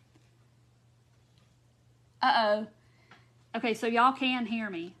 Uh-oh. Okay, so y'all can hear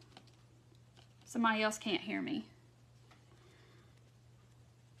me. Somebody else can't hear me.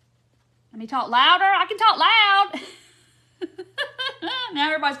 Let me talk louder. I can talk loud. Now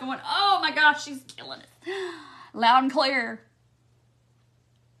everybody's going, oh my gosh, she's killing it. Loud and clear.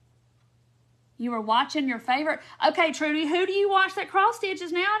 You were watching your favorite. Okay, Trudy, who do you watch that cross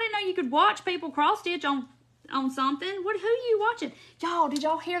stitches now? I didn't know you could watch people cross stitch on something. Who are you watching? Y'all, did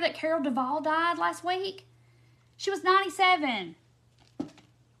y'all hear that Carol Duvall died last week? She was 97.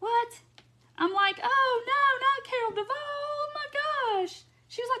 What? I'm like, oh no, not Carol Duvall. Oh my gosh.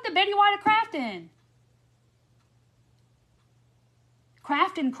 She was like the Betty White of crafting.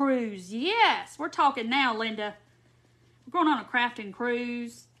 Crafting cruise. Yes, we're talking now, Linda. We're going on a crafting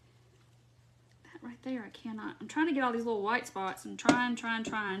cruise. That right there, I cannot. I'm trying to get all these little white spots. I'm trying.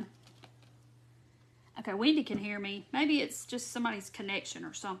 Okay, Wendy can hear me. Maybe it's just somebody's connection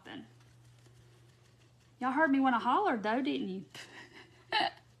or something. Y'all heard me when I hollered, though, didn't you?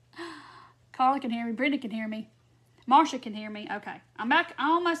 Carla can hear me. Brenda can hear me. Marsha can hear me. Okay, I'm back. I'm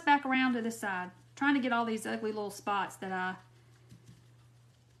almost back around to this side. Trying to get all these ugly little spots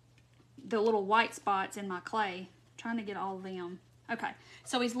the little white spots in my clay. Trying to get all of them. Okay,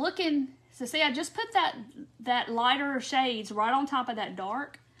 so he's looking. So see, I just put that lighter shades right on top of that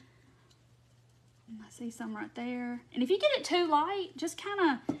dark. I see some right there. And if you get it too light, just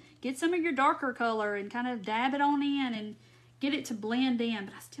kind of get some of your darker color and kind of dab it on in and get it to blend in.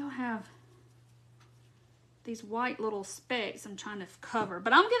 But I still have these white little specks I'm trying to cover.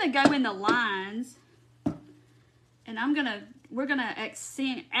 But I'm going to go in the lines, and we're going to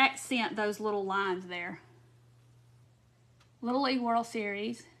accent those little lines there. Little League World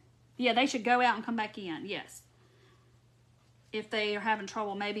Series. Yeah, they should go out and come back in. Yes. If they are having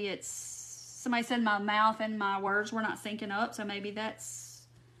trouble, maybe it's somebody said my mouth and my words were not syncing up, so maybe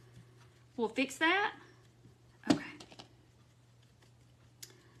we'll fix that. Okay.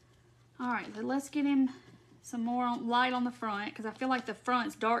 All right, so let's get him some more light on the front, because I feel like the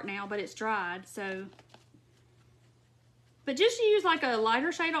front's dark now, but it's dried, so. But just use like a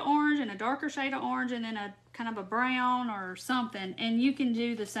lighter shade of orange and a darker shade of orange and then a kind of a brown or something, and you can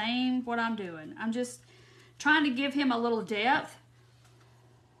do the same what I'm doing. I'm just trying to give him a little depth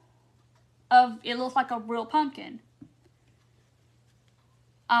of, it looks like a real pumpkin.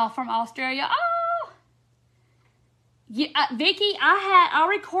 Oh, from Australia. Oh! Yeah, Vicky, I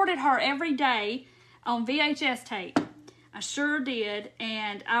recorded her every day on VHS tape. I sure did,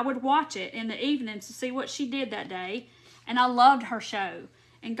 and I would watch it in the evenings to see what she did that day, and I loved her show.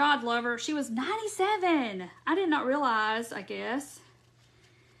 And God love her, she was 97. I did not realize, I guess.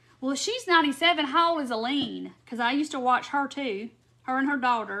 Well, if she's 97, how old is Aline? Because I used to watch her too, her and her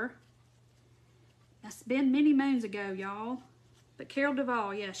daughter. That's been many moons ago, y'all. But Carol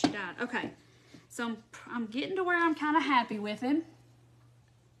Duvall, yeah, she died. Okay, so I'm getting to where I'm kind of happy with him.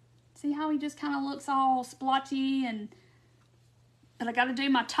 See how he just kind of looks all splotchy, but I got to do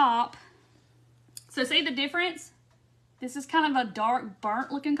my top. So see the difference? This is kind of a dark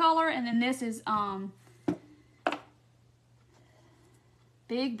burnt looking color, and then this is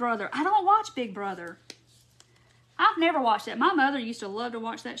Big Brother. I don't watch Big Brother. I've never watched it. My mother used to love to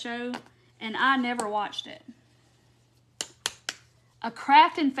watch that show, and I never watched it. A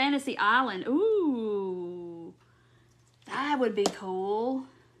Crafting Fantasy Island. Ooh, that would be cool.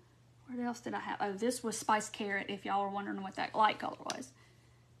 What else did I have? Oh, this was Spiced Carrot, if y'all were wondering what that light color was.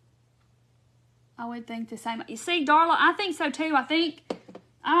 I would think the same. You see, Darla, I think so too.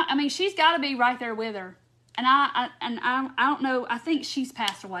 I mean, she's got to be right there with her. And I don't know. I think she's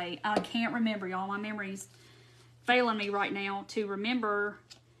passed away. I can't remember, y'all. My memory's failing me right now to remember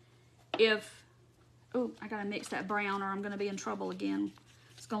if, oh, I gotta mix that brown or I'm gonna be in trouble again.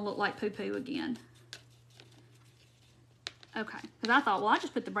 It's gonna look like poo-poo again. Okay, because I thought, well, I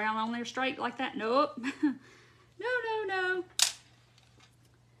just put the brown on there straight like that. Nope. No.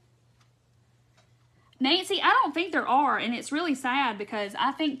 Nancy, I don't think there are, and it's really sad because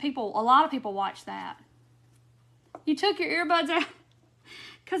I think a lot of people watch that. You took your earbuds out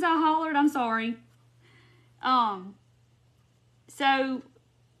because I hollered. I'm sorry. So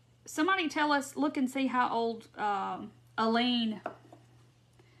somebody tell us, look and see how old Aline,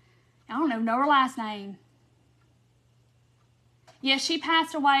 I don't know her last name. Yeah, she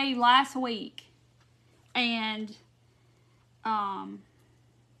passed away last week. And,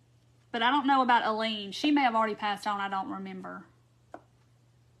 but I don't know about Aline. She may have already passed on. I don't remember.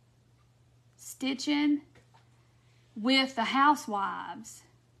 Stitching with the Housewives.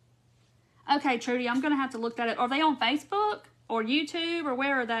 Okay, Trudy, I'm going to have to look that up. Are they on Facebook or YouTube or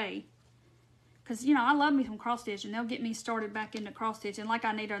where are they? Because, you know, I love me some cross stitching. They'll get me started back into cross stitching like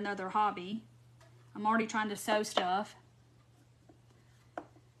I need another hobby. I'm already trying to sew stuff.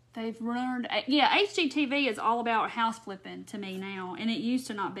 They've learned, yeah, HGTV is all about house flipping to me now, and it used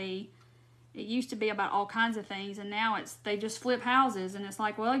to not be. It used to be about all kinds of things, and now they just flip houses, and it's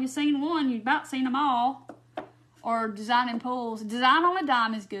like, well, you've seen one, you've about seen them all. Or designing pools. Design on a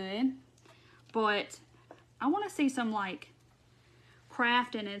Dime is good, but I want to see some, like,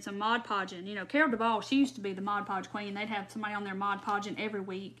 crafting and some Mod Podging. You know, Carol Duvall, she used to be the Mod Podge queen. They'd have somebody on there Mod Podging every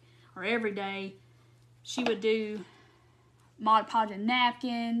week or every day. She would do Mod Podging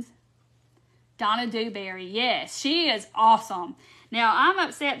napkins. Donna Dewberry, yes, she is awesome. Now, I'm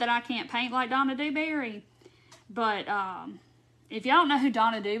upset that I can't paint like Donna Dewberry, but if y'all don't know who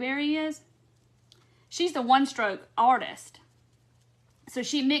Donna Dewberry is, she's the one-stroke artist. So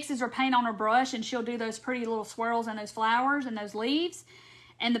she mixes her paint on her brush, and she'll do those pretty little swirls and those flowers and those leaves,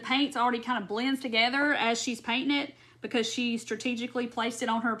 and the paint's already kind of blends together as she's painting it because she strategically placed it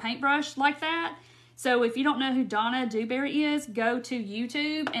on her paintbrush like that. So if you don't know who Donna Dewberry is, go to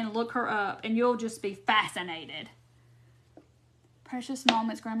YouTube and look her up, and you'll just be fascinated. Precious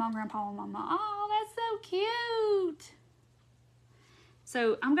Moments, Grandma, Grandpa, and Mama. Oh, that's so cute.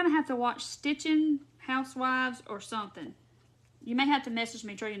 So I'm going to have to watch Stitching Housewives or something. You may have to message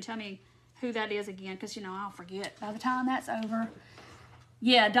me, Trudy, and tell me who that is again, because, you know, I'll forget by the time that's over.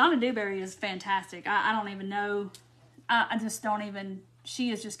 Yeah, Donna Dewberry is fantastic. I don't even know. I just don't even, she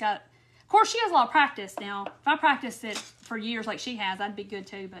has just got, of course, she has a lot of practice now. If I practiced it for years like she has, I'd be good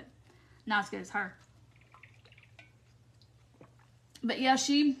too, but not as good as her. But yeah,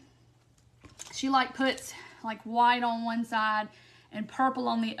 she like puts like white on one side and purple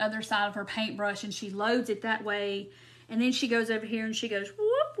on the other side of her paintbrush, and she loads it that way. And then she goes over here and she goes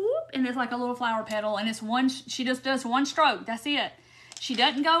whoop, whoop, and it's like a little flower petal, and it's one, she just does one stroke. That's it. She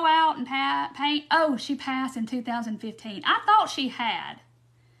doesn't go out and paint. Oh, she passed in 2015. I thought she had.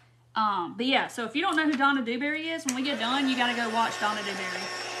 But yeah, so if you don't know who Donna Dewberry is, when we get done, you got to go watch Donna Dewberry.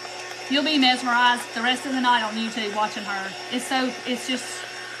 You'll be mesmerized the rest of the night on YouTube watching her. It's just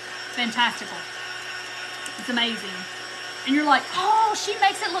fantastical. It's amazing. And you're like, oh, she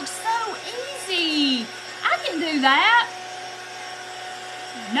makes it look so easy. I can do that.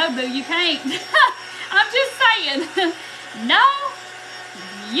 No, boo, you can't. I'm just saying. No,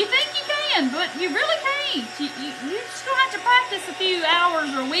 you think you can, but you really can't. You're just going to have to practice a few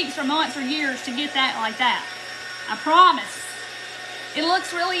hours or weeks or months or years to get that like that. I promise. It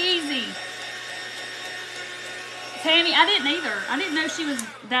looks really easy. Tammy, I didn't either. I didn't know she was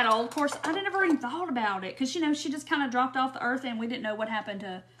that old. Of course, I never even thought about it because, you know, she just kind of dropped off the earth and we didn't know what happened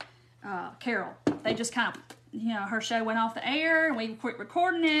to Carol. They just kind of, you know, her show went off the air and we quit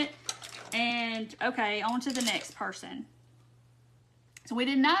recording it. And, okay, on to the next person. So we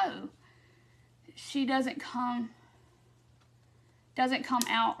didn't know. She doesn't come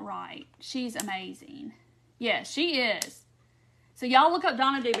out right. She's amazing. Yeah, she is. So y'all look up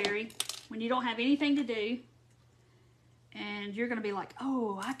Donna Dewberry when you don't have anything to do. And you're going to be like,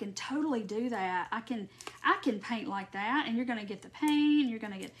 oh, I can totally do that. I can paint like that. And you're going to get the paint. You're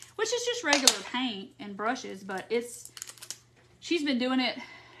going to get, which is just regular paint and brushes. But she's been doing it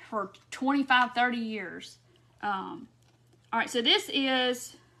for 25, 30 years. All right, so this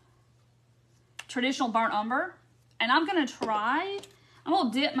is traditional burnt umber. And I'm going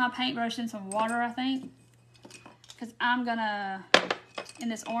to dip my paintbrush in some water, I think. Because I'm going to, in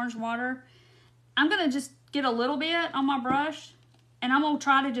this orange water, I'm going to just get a little bit on my brush. And I'm going to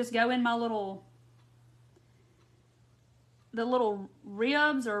try to just go in the little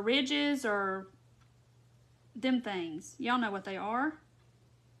ribs or ridges or them things. Y'all know what they are.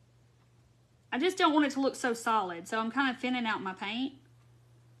 I just don't want it to look so solid. So I'm kind of thinning out my paint.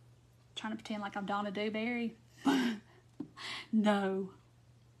 trying to pretend like I'm Donna Dewberry. No.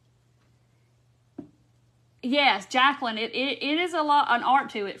 Yes, Jacqueline. It is an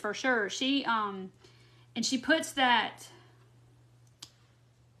art to it for sure. She and she puts that,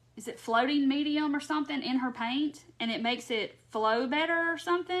 is it floating medium or something in her paint, and it makes it flow better or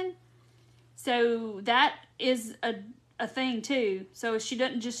something. So that is a thing too. So she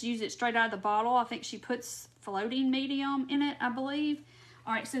doesn't just use it straight out of the bottle. I think she puts floating medium in it, I believe.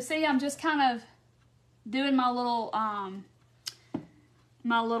 All right, so see, I'm just kind of doing my little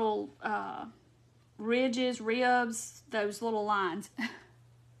ridges, ribs, those little lines.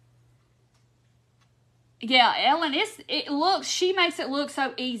 Yeah, Ellen, she makes it look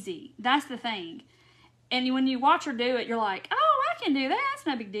so easy. That's the thing. And when you watch her do it, you're like, oh, I can do that. That's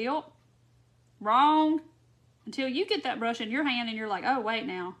no big deal. Wrong. Until you get that brush in your hand and you're like, oh, wait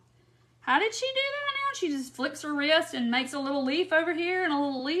now. How did she do that now? She just flicks her wrist and makes a little leaf over here and a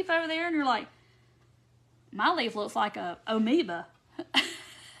little leaf over there. And you're like, my leaf looks like a amoeba.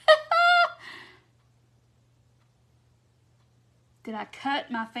 Did I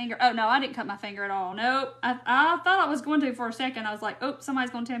cut my finger? Oh, no, I didn't cut my finger at all. Nope. I thought I was going to for a second. I was like, oh, somebody's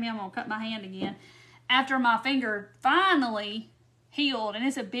going to tell me I'm going to cut my hand again. After my finger finally healed. And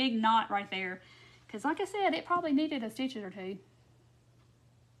it's a big knot right there. Because like I said, it probably needed a stitch or two.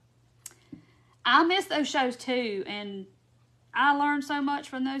 I miss those shows too. And I learned so much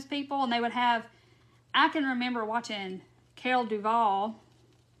from those people. And they would have, I can remember watching Carol Duvall.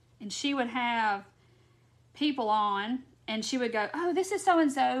 And she would have people on. And she would go, oh, this is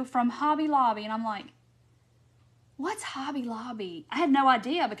so-and-so from Hobby Lobby. And I'm like, what's Hobby Lobby? I had no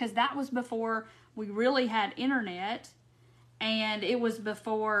idea because that was before we really had internet. And it was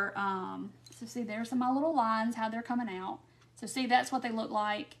before, so see, there's some of my little lines, how they're coming out. So see, that's what they look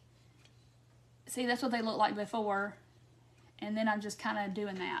like. See, that's what they look like before. And then I'm just kind of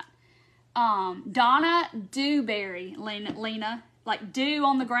doing that. Donna Dewberry, Lena. Like dew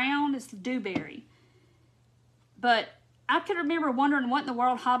on the ground is dewberry. But I could remember wondering what in the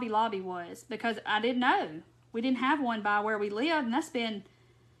world Hobby Lobby was because I didn't know. We didn't have one by where we lived, and that's been,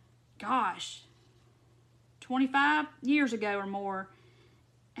 gosh, 25 years ago or more.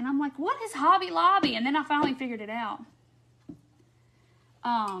 And I'm like, what is Hobby Lobby? And then I finally figured it out.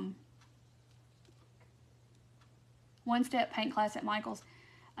 One step paint class at Michael's.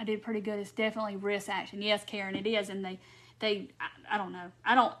 I did pretty good. It's definitely wrist action. Yes, Karen, it is. And I don't know.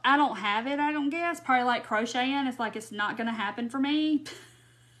 I don't have it, I don't guess. Probably like crocheting. It's like it's not going to happen for me.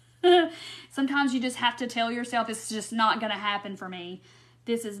 Sometimes you just have to tell yourself it's just not going to happen for me.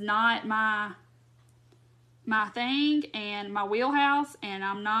 This is not my thing and my wheelhouse, and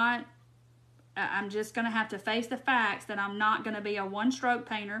I'm just going to have to face the facts that I'm not going to be a one-stroke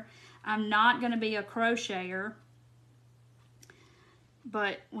painter. I'm not going to be a crocheter.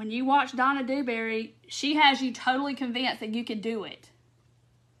 But when you watch Donna Dewberry, she has you totally convinced that you can do it.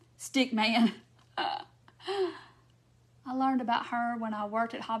 Stick man. I learned about her when I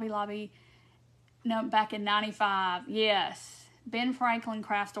worked at Hobby Lobby back in 95. Yes. Ben Franklin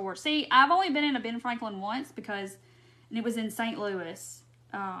craft store. See, I've only been in a Ben Franklin once and it was in St. Louis.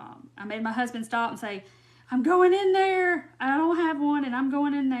 I made my husband stop and say, I'm going in there. I don't have one and I'm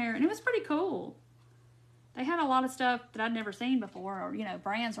going in there. And it was pretty cool. They had a lot of stuff that I'd never seen before, or,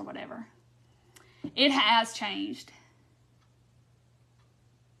 brands or whatever. It has changed.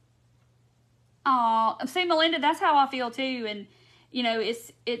 Oh, see, Melinda, that's how I feel too. And,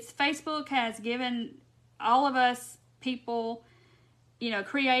 it's Facebook has given all of us people,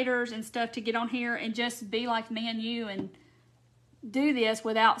 creators and stuff to get on here and just be like me and you and do this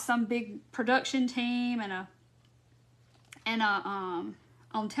without some big production team and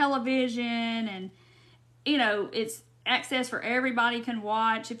on television and, it's access for everybody can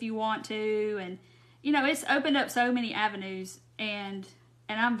watch if you want to. And, it's opened up so many avenues and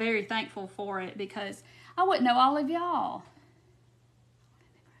I'm very thankful for it because I wouldn't know all of y'all.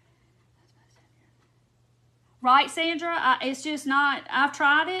 Right, Sandra? It's just not, I've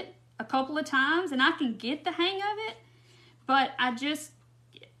tried it a couple of times and I can get the hang of it, but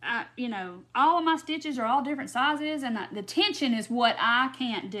all of my stitches are all different sizes and the tension is what I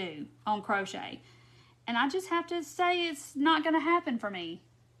can't do on crochet. And I just have to say it's not going to happen for me.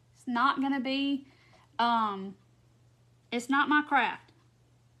 It's not going to be, it's not my craft.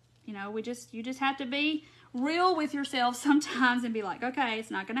 You just have to be real with yourself sometimes and be like, okay,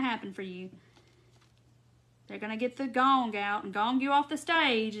 it's not going to happen for you. They're going to get the gong out and gong you off the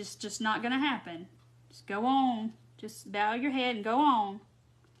stage. It's just not going to happen. Just go on. Just bow your head and go on.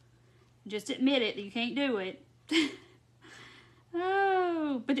 Just admit it that you can't do it.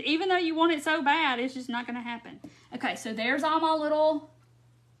 Oh, but even though you want it so bad, it's just not going to happen. Okay, so there's all my little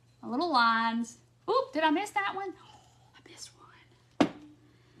my little lines. Oop, did I miss that one? Oh, I missed one.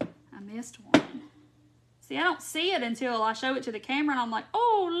 I missed one. See, I don't see it until I show it to the camera and I'm like,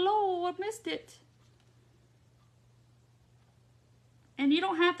 oh, Lord, I missed it. And you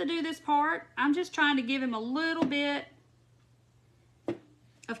don't have to do this part. I'm just trying to give him a little bit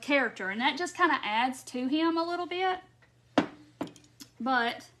of character. And that just kind of adds to him a little bit.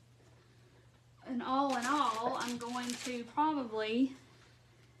 But in all, I'm going to probably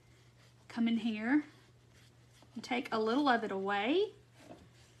come in here and take a little of it away.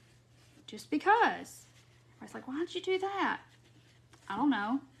 Just because. I was like, why don't you do that? I don't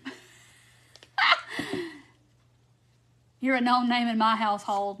know. You're a known name in my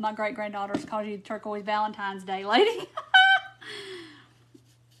household. My great-granddaughters call you Turquoise Valentine's Day lady.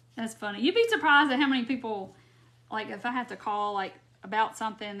 That's funny. You'd be surprised at how many people, like, if I have to call, like, about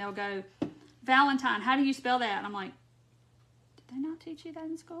something, they'll go, Valentine, how do you spell that? And I'm like, did they not teach you that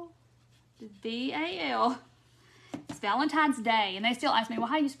in school? V-A-L. It's Valentine's Day. And they still ask me, well,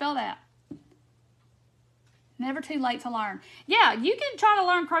 how do you spell that? Never too late to learn. Yeah, you can try to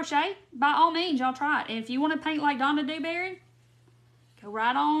learn crochet. By all means, y'all try it. And if you want to paint like Donna Dewberry, go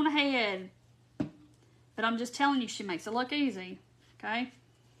right on ahead. But I'm just telling you, she makes it look easy. Okay?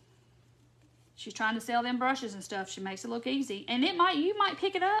 She's trying to sell them brushes and stuff. She makes it look easy. And you might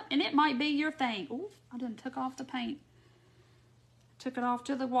pick it up, and it might be your thing. Ooh, I done took off the paint. Took it off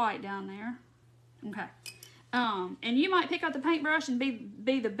to the white down there. Okay. And you might pick up the paintbrush and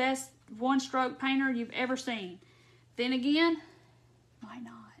be the best one-stroke painter you've ever seen. Then again, might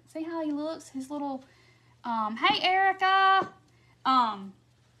not. See how he looks? His little, hey, Erica. But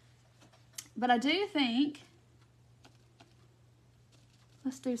I do think,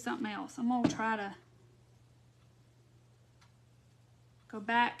 let's do something else. I'm going to try to go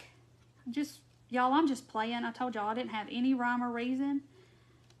back. Y'all, I'm just playing. I told y'all I didn't have any rhyme or reason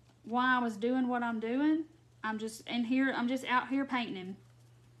why I was doing what I'm doing. I'm just out here painting him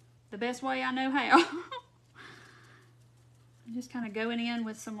the best way I know how. I'm just kind of going in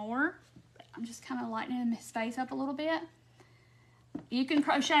with some more. I'm just kind of lightening his face up a little bit. You can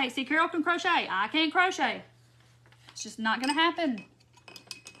crochet. See, Carol can crochet. I can't crochet. It's just not going to happen.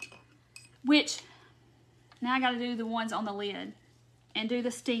 Which, now I got to do the ones on the lid and do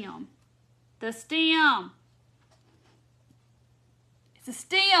the stem. The stem. It's a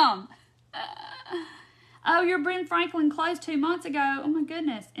stem. Oh, your Ben Franklin closed 2 months ago. Oh my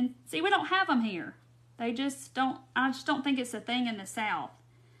goodness. And see, we don't have them here. They just don't, I just don't think it's a thing in the South.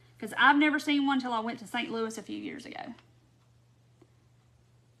 Because I've never seen one until I went to St. Louis a few years ago.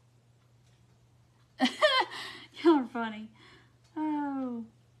 Y'all are funny. Oh.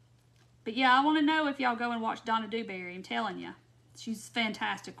 But yeah, I want to know if y'all go and watch Donna Dewberry. I'm telling you. She's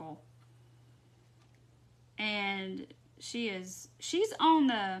fantastical. And she's on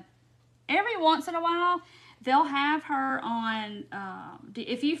the, every once in a while, they'll have her on,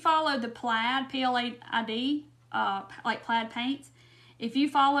 if you follow the Plaid, P-L-A-I-D, like Plaid Paints, if you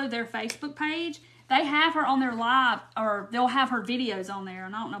follow their Facebook page, they have her on their live, or they'll have her videos on there.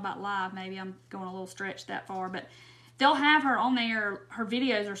 And I don't know about live, maybe I'm going a little stretch that far, but they'll have her on there, her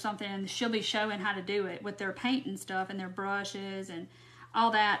videos or something, and she'll be showing how to do it with their paint and stuff and their brushes and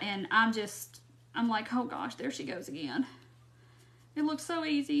all that. And I'm like, oh gosh, there she goes again. It looks so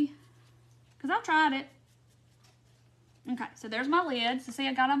easy. Because I've tried it. Okay, so there's my lids. So see,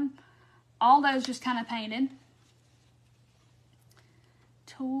 I got them, all those just kind of painted.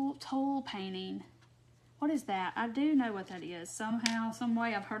 Tool painting. What is that? I do know what that is. Somehow, some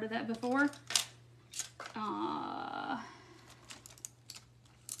way, I've heard of that before.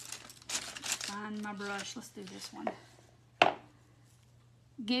 Find my brush. Let's do this one.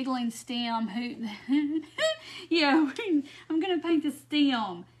 Giggling stem. Yeah, I'm going to paint the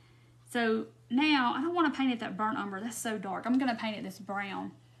stem. So now, I don't want to paint it that burnt umber. That's so dark. I'm going to paint it this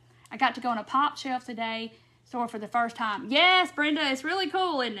brown. I got to go on a pop shelf today, store for the first time. Yes, Brenda, it's really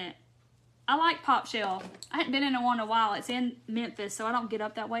cool, isn't it? I like pop shelf. I hadn't been in one in a while. It's in Memphis, so I don't get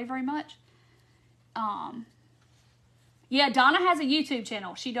up that way very much. Yeah, Donna has a YouTube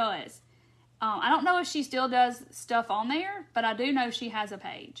channel. She does. I don't know if she still does stuff on there, but I do know she has a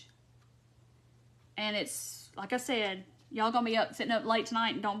page. And it's, like I said, y'all gonna be sitting up late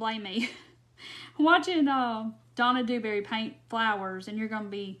tonight, and don't blame me, watching Donna Dewberry paint flowers, and you're gonna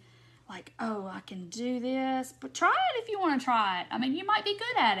be like, oh, I can do this. But try it if you want to try it. I mean, you might be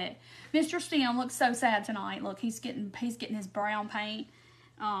good at it. Mr. Stem looks so sad tonight. Look, he's getting his brown paint.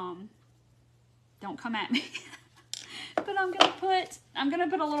 Don't come at me. But I'm gonna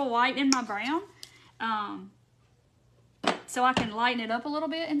put a little white in my brown, so I can lighten it up a little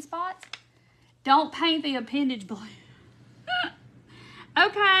bit in spots. Don't paint the appendage blue.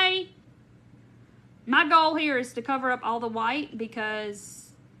 Okay. My goal here is to cover up all the white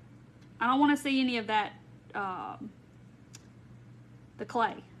because I don't want to see any of that, the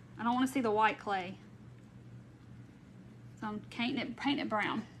clay. I don't want to see the white clay. So I'm painting it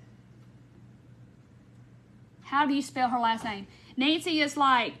brown. How do you spell her last name? Nancy is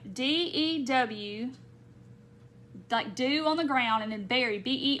like D-E-W, like dew on the ground, and then Berry,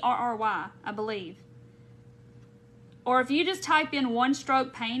 B-E-R-R-Y, I believe. Or if you just type in one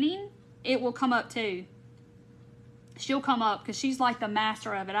stroke painting, it will come up too. She'll come up because she's like the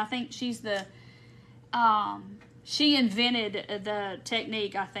master of it. I think she's the, she invented the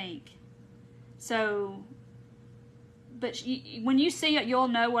technique, I think. So, but when you see it, you'll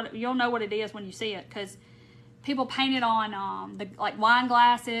know what it is when you see it, because people paint it on like wine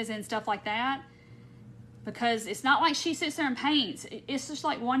glasses and stuff like that. Because it's not like she sits there and paints. It's just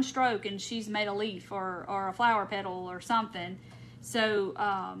like one stroke and she's made a leaf or a flower petal or something. So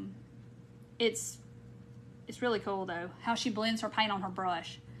it's really cool though, how she blends her paint on her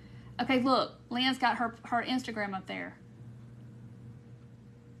brush. Okay, look, Lynn's got her Instagram up there.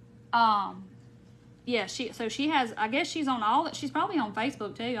 Yeah, so she has, I guess she's on all that. She's probably on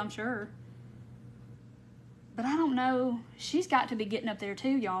Facebook too, I'm sure. But I don't know. She's got to be getting up there too,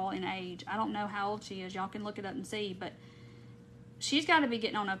 y'all, in age. I don't know how old she is. Y'all can look it up and see. But she's got to be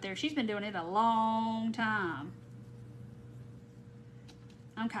getting on up there. She's been doing it a long time.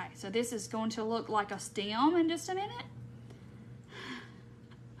 Okay, so this is going to look like a stem in just a minute.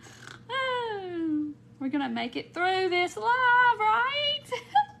 Oh, we're going to make it through this live, right?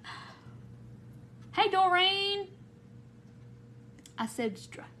 Hey, Doreen. I said,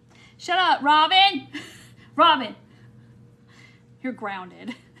 shut up, Robin. Robin, you're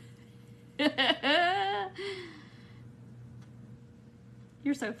grounded.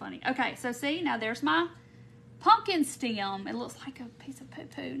 You're so funny. Okay, so see, now there's my pumpkin stem. It looks like a piece of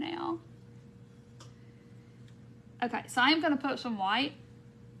poo-poo now. Okay, so I'm going to put some white,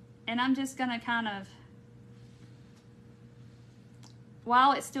 and I'm just going to kind of,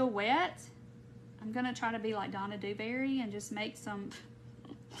 while it's still wet, I'm going to try to be like Donna Dewberry and just make some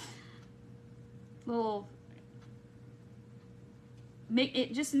little,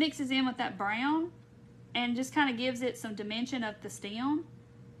 it just mixes in with that brown and just kind of gives it some dimension of the stem.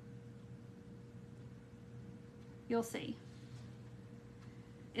 You'll see.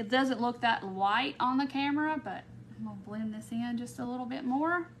 It doesn't look that white on the camera, but I'm going to blend this in just a little bit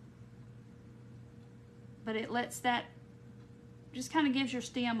more. But it lets that, just kind of gives your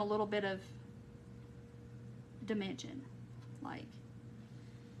stem a little bit of dimension. Like,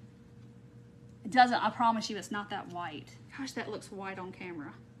 it doesn't, I promise you, it's not that white. Gosh, that looks white on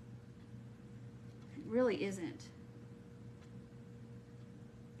camera. It really isn't.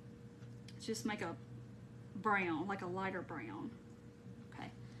 Just make a brown, like a lighter brown. Okay.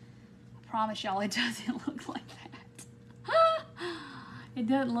 I promise y'all it doesn't look like that. It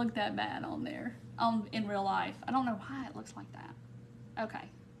doesn't look that bad on there, in real life. I don't know why it looks like that. Okay.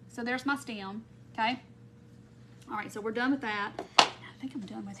 So there's my stem. Okay. All right, so we're done with that. I think I'm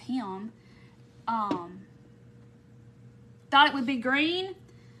done with him. Thought it would be green.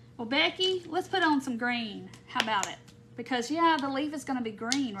 Well, Becky, let's put on some green. How about it? Because, yeah, the leaf is going to be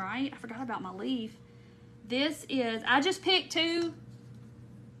green, right? I forgot about my leaf. This is, I just picked two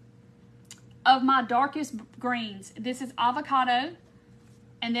of my darkest greens. This is avocado,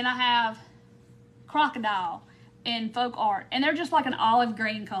 and then I have crocodile in folk art. And they're just like an olive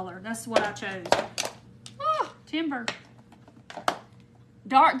green color. That's what I chose. Oh, timber.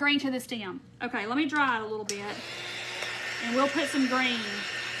 Dark green to the stem. Okay, let me dry it a little bit. And we'll put some green.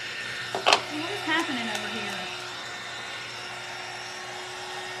 What is happening over here?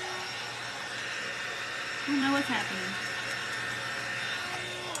 I don't know what's happening.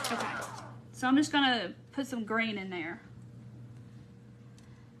 Okay, so I'm just gonna put some green in there.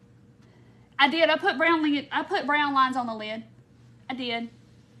 I did. I put brown lines on the lid. I did.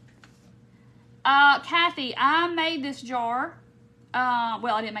 Kathy, I made this jar.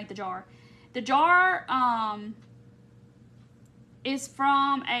 Well, I didn't make the jar. The jar is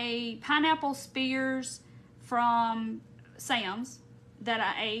from a pineapple spears from Sam's that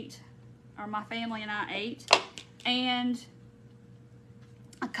I ate, or my family and I ate. And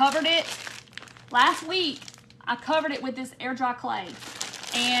I covered it last week. I covered it with this air dry clay,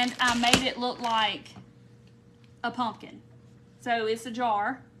 and I made it look like a pumpkin. So it's a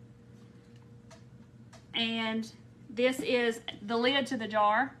jar, and this is the lid to the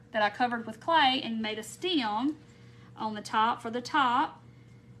jar that I covered with clay and made a stem on the top for the top.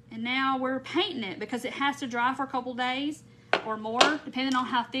 And now we're painting it because it has to dry for a couple days or more, depending on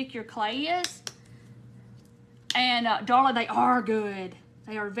how thick your clay is. And Darla, they are good.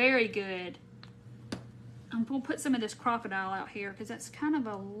 They are very good. I'm going to put some of this crocodile out here because that's kind of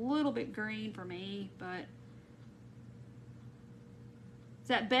a little bit green for me, but is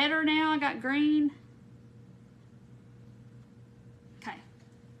that better now? I got green. Okay.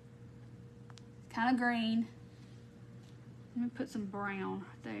 Kind of green. Let me put some brown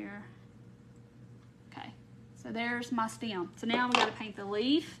there. Okay. So there's my stem. So now we got to paint the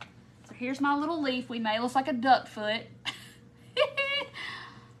leaf. So here's my little leaf we made. It looks like a duck foot.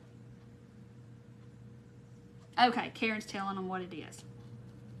 Okay, Karen's telling them what it is.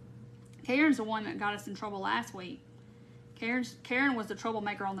 Karen's the one that got us in trouble last week. Karen was the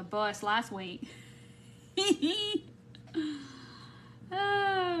troublemaker on the bus last week.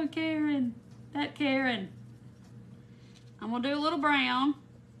 Oh, Karen. That Karen. I'm going to do a little brown.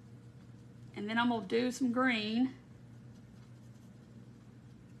 And then I'm going to do some green.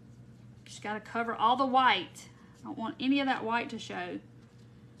 Just got to cover all the white. I don't want any of that white to show.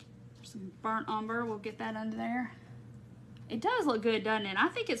 Some burnt umber, we'll get that under there. It does look good, doesn't it? I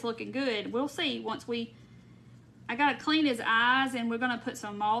think it's looking good. We'll see once I gotta clean his eyes, and we're gonna put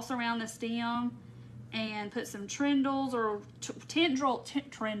some moss around the stem and put some trindles or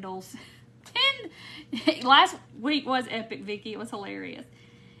trindles. Last week was epic, Vicky. It was hilarious.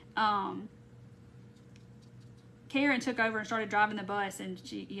 Karen took over and started driving the bus, and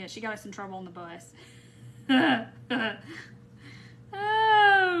she got us in trouble on the bus.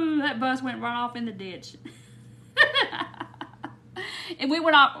 Oh, that bus went right off in the ditch. And we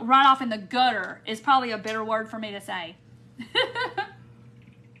went right off in the gutter is probably a better word for me to say.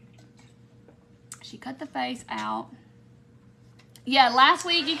 She cut the face out. Yeah, last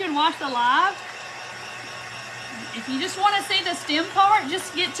week you can watch the live. If you just want to see the stem part,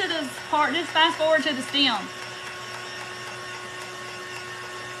 just get to the part, just fast forward to the stem.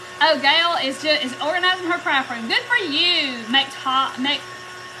 Oh, Gail is organizing her craft room. Good for you. Metallic.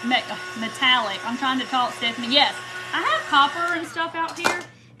 I'm trying to talk, Stephanie. Yes, I have copper and stuff out here,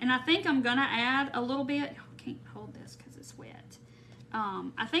 and I think I'm gonna add a little bit. I can't hold this because it's wet.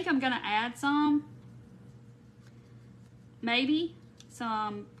 I think I'm gonna add maybe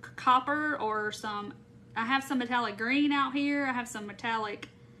some copper or some. I have some metallic green out here. I have some metallic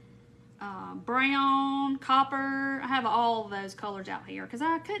brown, copper. I have all of those colors out here because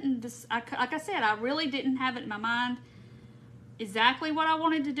I couldn't just, like I said, I really didn't have it in my mind exactly what I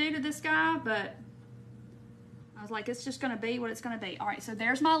wanted to do to this guy, but I was like, it's just going to be what it's going to be. All right, so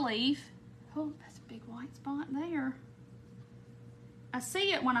there's my leaf. Oh, that's a big white spot there. I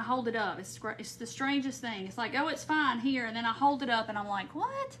see it when I hold it up. It's the strangest thing. It's like, oh, it's fine here, and then I hold it up and I'm like,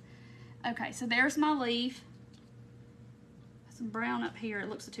 what? Okay, so there's my leaf. Some brown up here. It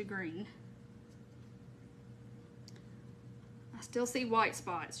looks too green. I still see white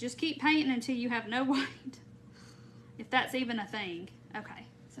spots. Just keep painting until you have no white, if that's even a thing. Okay,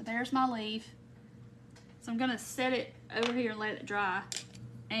 so there's my leaf. So I'm gonna set it over here and let it dry,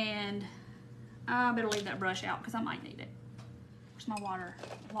 and I better leave that brush out because I might need it. Where's my water?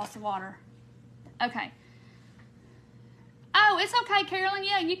 Lots of water. Okay. Oh, it's okay, Carolyn.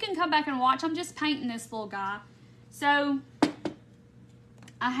 Yeah, you can come back and watch. I'm just painting this little guy. So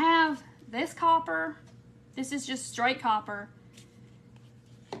I have this copper. This is just straight copper.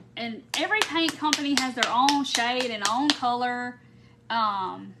 And every paint company has their own shade and own color.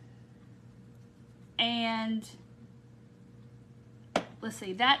 And let's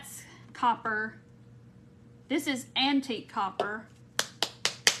see, that's copper. This is antique copper.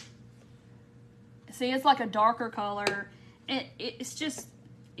 See, it's like a darker color. It's just,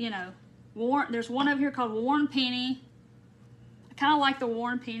 you know, there's one over here called Worn Penny. I kind of like the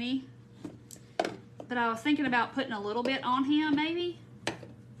Worn Penny, but I was thinking about putting a little bit on him maybe, but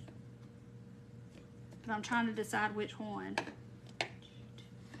I'm trying to decide which one.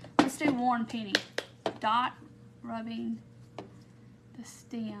 Let's do Worn Penny. Dot rubbing the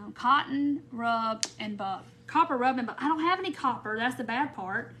stem. Cotton, rub, and buff. Copper, rub, and buff. I don't have any copper. That's the bad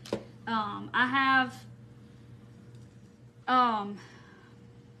part. I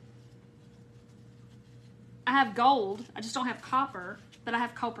have gold. I just don't have copper, but I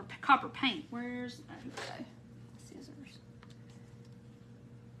have copper paint. Where's scissors?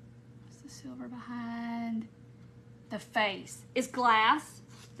 What's the silver behind the face? It's glass.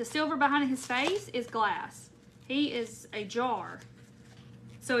 The silver behind his face is glass. He is a jar.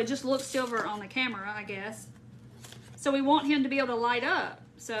 So it just looks silver on the camera, I guess. So we want him to be able to light up.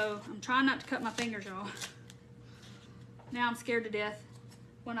 So I'm trying not to cut my fingers off. Now I'm scared to death.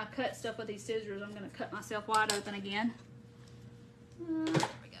 When I cut stuff with these scissors, I'm going to cut myself wide open again. There we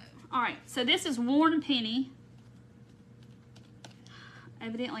go. All right, so this is Worn Penny.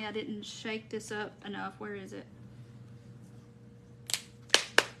 Evidently, I didn't shake this up enough. Where is it?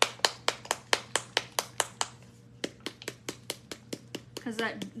 because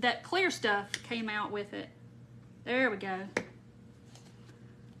that clear stuff came out with it. There we go.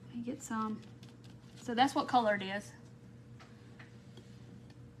 Let me get some. So that's what color it is.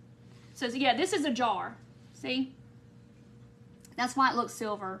 So yeah, this is a jar. See? That's why it looks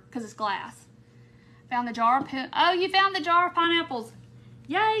silver, because it's glass. Found the jar of oh, you found the jar of pineapples.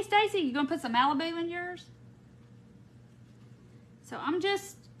 Yay, Stacy, you gonna put some Malibu in yours? So I'm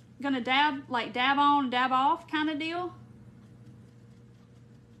just gonna dab on, dab off kind of deal.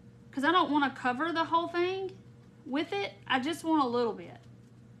 Because I don't want to cover the whole thing with it. I just want a little bit.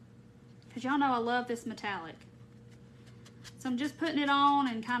 Because y'all know I love this metallic. So I'm just putting it on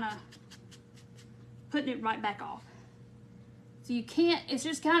and kind of putting it right back off. So you can't, it's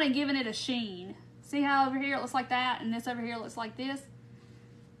just kind of giving it a sheen. See how over here it looks like that and this over here looks like this?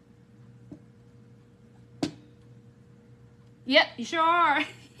 Yep, you sure are.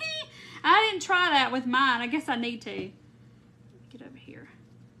 I didn't try that with mine. I guess I need to. Get over here.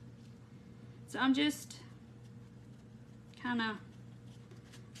 So I'm just kind of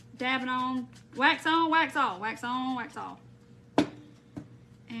dabbing on, wax on, wax off, wax on, wax off.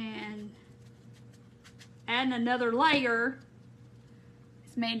 And adding another layer,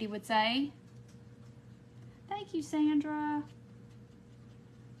 as Mandy would say. Thank you, Sandra.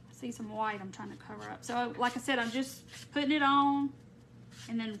 I see some white I'm trying to cover up. So like I said, I'm just putting it on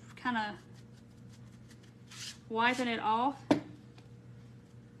and then kind of wiping it off.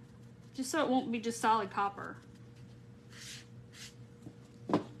 Just so it won't be just solid copper.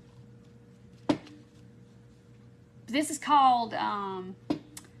 This is called, uh-oh,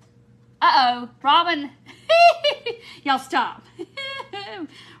 Robin. Y'all stop.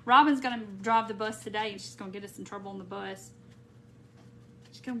 Robin's gonna drive the bus today and she's gonna get us in trouble on the bus.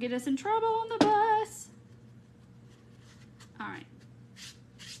 She's gonna get us in trouble on the bus. All right.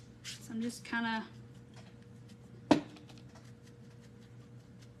 So I'm just kind of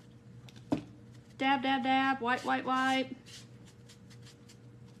dab, dab, dab, wipe, wipe, wipe.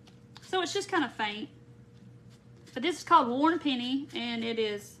 So it's just kind of faint. But this is called Worn Penny, and it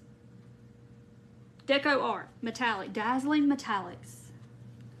is Deco Art, metallic, dazzling metallics.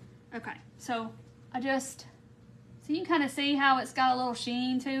 Okay, so I just, so you can kind of see how it's got a little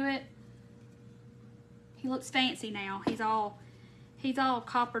sheen to it. He looks fancy now. He's all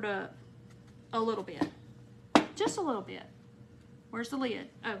coppered up a little bit, just a little bit. Where's the lid?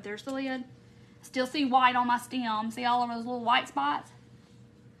 Oh, there's the lid. Still see white on my stem. See all of those little white spots?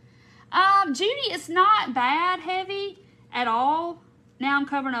 Judy, it's not bad heavy at all. Now I'm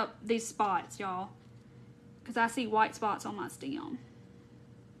covering up these spots, y'all, because I see white spots on my stem.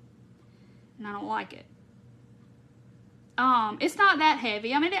 And I don't like it. It's not that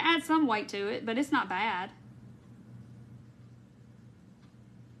heavy. I mean, it adds some weight to it, but it's not bad.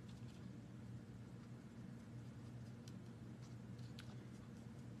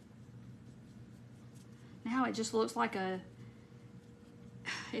 Now it just looks like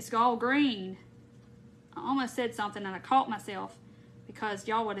it's all green. I almost said something and I caught myself because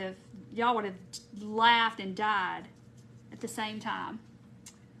y'all would have laughed and died at the same time.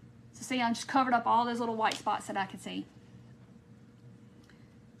 So see, I just covered up all those little white spots that I could see.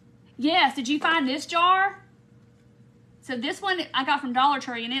 Yes, did you find this jar? So this one I got from Dollar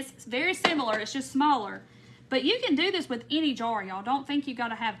Tree and it's very similar, it's just smaller. But you can do this with any jar, y'all. Don't think you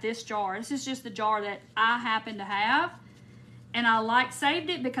gotta have this jar. This is just the jar that I happen to have. And I saved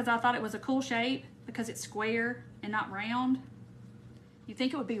it because I thought it was a cool shape because it's square and not round. You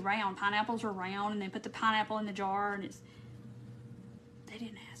think it would be round. Pineapples are round and they put the pineapple in the jar and they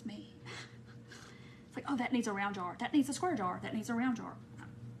didn't ask me. It's like, oh, that needs a round jar. That needs a square jar. That needs a round jar.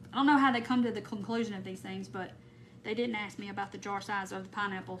 I don't know how they come to the conclusion of these things, but they didn't ask me about the jar size of the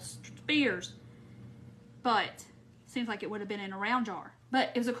pineapple spears. But it seems like it would have been in a round jar. But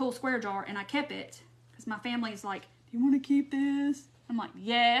it was a cool square jar and I kept it because my family's like, do you want to keep this? I'm like,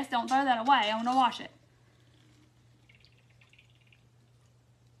 yes, don't throw that away. I want to wash it.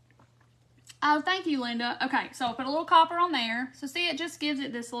 Oh, thank you, Linda. Okay, so I put a little copper on there. So see, it just gives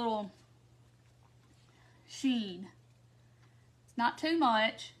it this little sheen. It's not too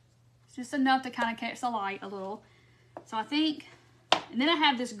much. It's just enough to kind of catch the light a little. So I think, and then I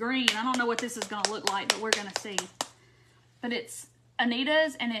have this green. I don't know what this is going to look like, but we're going to see. But it's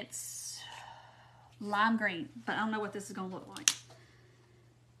Anita's and it's lime green, but I don't know what this is going to look like.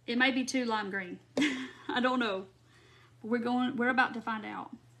 It may be too lime green. I don't know. We're about to find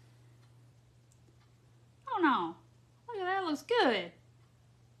out. Oh no. Look at that, looks good.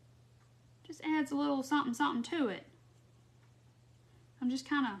 Just adds a little something something to it. I'm just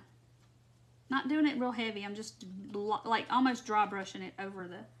kind of not doing it real heavy. I'm just like almost dry brushing it over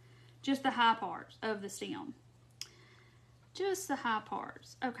just the high parts of the stem. Just the high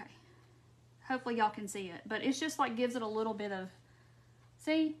parts. Okay. Hopefully y'all can see it. But it's just like gives it a little bit of,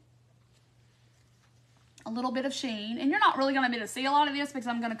 see? A little bit of sheen. And you're not really going to be able to see a lot of this because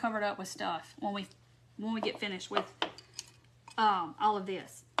I'm going to cover it up with stuff when we get finished with all of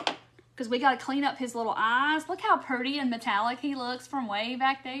this. Because we got to clean up his little eyes. Look how pretty and metallic he looks from way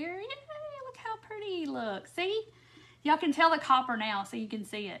back there. Yay, look how pretty he looks. See? Y'all can tell the copper now so you can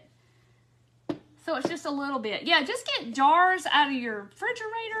see it. So it's just a little bit. Yeah, just get jars out of your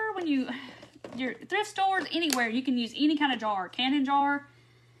refrigerator when your thrift stores, anywhere. You can use any kind of jar. Cannon jar.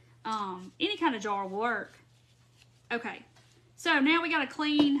 Any kind of jar will work. Okay. So now we got to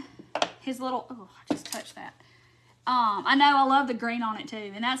clean his little, oh, I just touched that. I know I love the green on it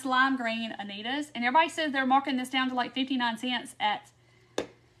too. And that's lime green Anita's. And everybody says they're marking this down to like 59 cents at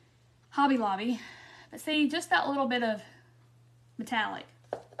Hobby Lobby. But see, just that little bit of metallic.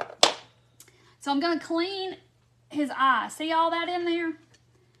 So I'm going to clean his eye. See all that in there?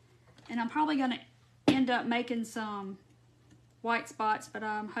 And I'm probably going to end up making some white spots, but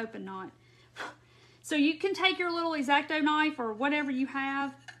I'm hoping not. So you can take your little X-Acto knife or whatever you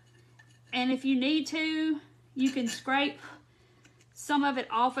have, and if you need to, you can scrape some of it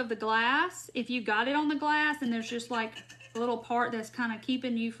off of the glass. If you got it on the glass and there's just like a little part that's kind of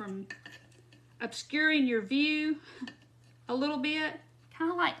keeping you from obscuring your view a little bit.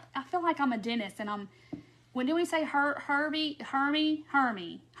 Kind of like, I feel like I'm a dentist and when did we say Hermie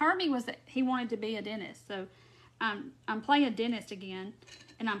was that he wanted to be a dentist. So I'm playing a dentist again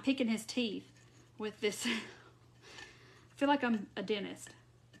and I'm picking his teeth with this. I feel like I'm a dentist.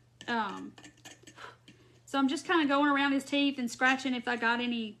 So I'm just kind of going around his teeth and scratching if I got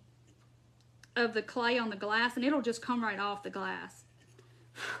any of the clay on the glass, and it'll just come right off the glass.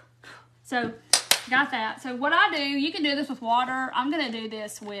 So got that. So what I do, you can do this with water. I'm going to do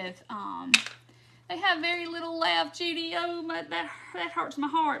this with, they have very little left, Judy. Oh, that hurts my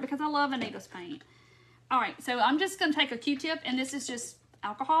heart because I love Anita's paint. All right, so I'm just going to take a Q-tip, and this is just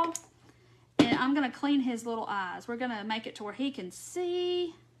alcohol, and I'm going to clean his little eyes. We're going to make it to where he can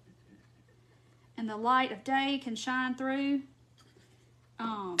see, and the light of day can shine through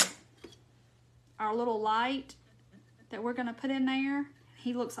our little light that we're going to put in there.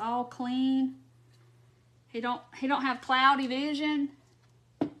 He looks all clean. He don't have cloudy vision.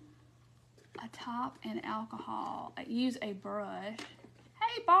 A top and alcohol. Use a brush.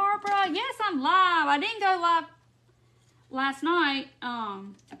 Hey Barbara, yes I'm live. I didn't go live last night. I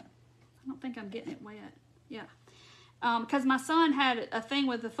don't think I'm getting it wet. Yeah. Because my son had a thing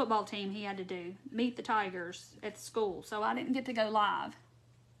with the football team he had to do. Meet the Tigers at school. So I didn't get to go live.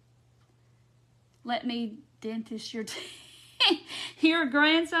 Let me dentist your teeth. Your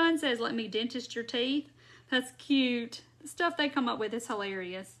grandson says, let me dentist your teeth. That's cute. The stuff they come up with is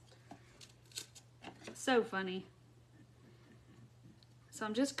hilarious. So funny. So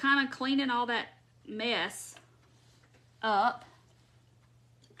I'm just kind of cleaning all that mess up.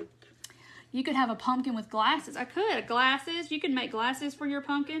 You could have a pumpkin with glasses. I could. Glasses. You could make glasses for your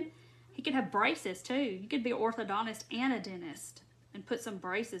pumpkin. He could have braces too. You could be an orthodontist and a dentist and put some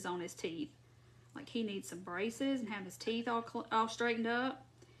braces on his teeth. Like he needs some braces and have his teeth all straightened up.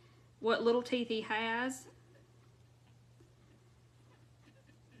 What little teeth he has.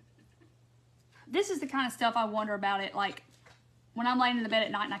 This is the kind of stuff I wonder about it. Like when I'm laying in the bed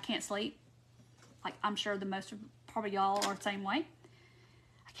at night and I can't sleep. Like I'm sure the most of probably y'all are the same way.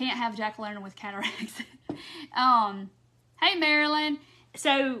 I can't have jack-o'-lantern with cataracts. Hey Marilyn.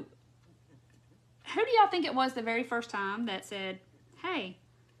 So who do y'all think it was the very first time that said, hey,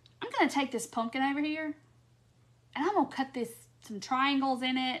 I'm going to take this pumpkin over here and I'm going to cut some triangles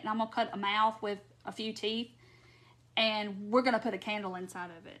in it, and I'm going to cut a mouth with a few teeth, and we're going to put a candle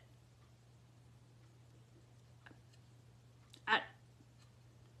inside of it.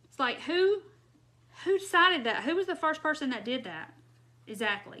 It's like, who decided that? Who was the first person that did that?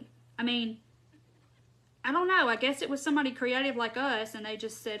 Exactly. I mean, I don't know. I guess it was somebody creative like us, and they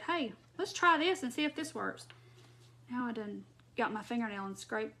just said, hey, let's try this and see if this works. Now I done got my fingernail and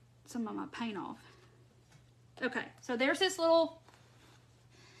scraped some of my paint off. Okay, so there's this little,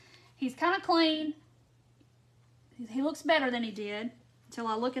 he's kind of clean. He looks better than he did until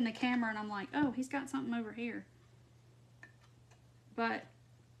I look in the camera and I'm like, oh, he's got something over here. But,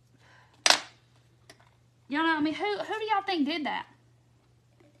 y'all know, I mean, who do y'all think did that?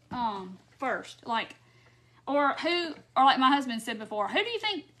 First, like, or like my husband said before, who do you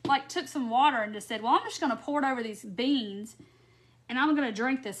think, like, took some water and just said, well, I'm just going to pour it over these beans and I'm going to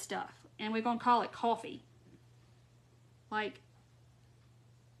drink this stuff and we're going to call it coffee. Like,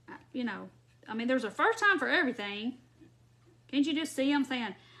 you know, I mean, there's a first time for everything. Can't you just see him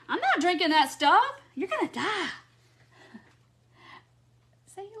saying, I'm not drinking that stuff. You're going to die.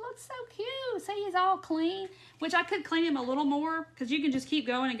 See, he looks so cute. See, he's all clean, which I could clean him a little more because you can just keep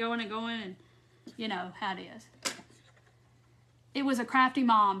going and going and going, and you know how it is. It was a crafty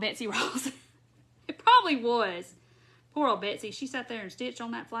mom, Betsy Ross. It probably was. Poor old Betsy. She sat there and stitched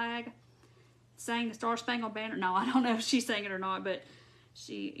on that flag, sang the Star Spangled Banner. No, I don't know if she sang it or not, but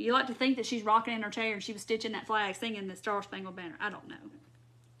you like to think that she's rocking in her chair and she was stitching that flag, singing the Star Spangled Banner. I don't know.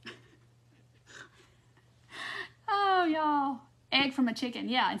 Oh, y'all. Egg from a chicken.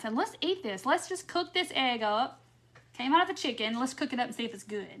 Yeah, and said, let's eat this. Let's just cook this egg up. Came out of a chicken. Let's cook it up and see if it's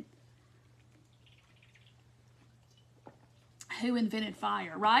good. Who invented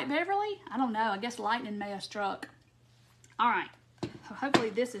fire? Right, Beverly? I don't know. I guess lightning may have struck. All right. So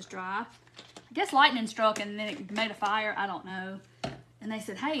hopefully this is dry. I guess lightning struck and then it made a fire. I don't know. And they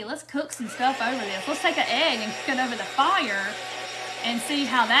said, hey, let's cook some stuff over this. Let's take an egg and cook it over the fire and see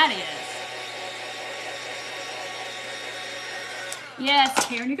how that is. Yes,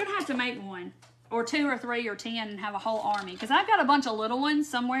 Karen, you're going to have to make one. Or 2 or 3 or 10 and have a whole army. Because I've got a bunch of little ones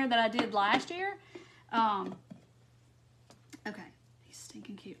somewhere that I did last year. Okay, he's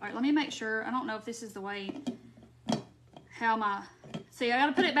stinking cute. All right, let me make sure. I don't know if this is the way, how my, see, I got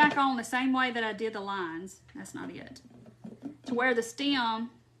to put it back on the same way that I did the lines. That's not it. To where the stem,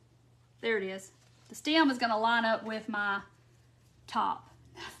 there it is. The stem is going to line up with my top.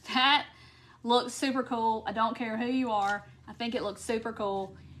 That looks super cool. I don't care who you are. I think it looks super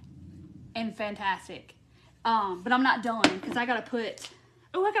cool and fantastic. But I'm not done because I got to put,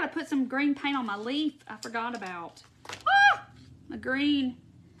 oh, I got to put some green paint on my leaf I forgot about. Ah! The green.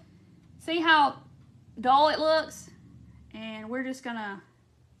 See how dull it looks? And we're just gonna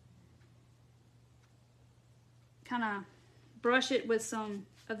kind of brush it with some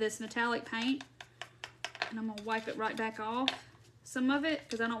of this metallic paint. And I'm gonna wipe it right back off, some of it,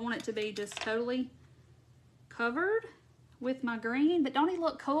 because I don't want it to be just totally covered with my green. But don't he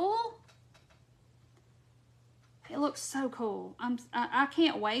look cool? It looks so cool. I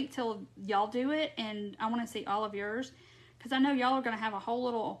can't wait till y'all do it, and I want to see all of yours. Because I know y'all are going to have a whole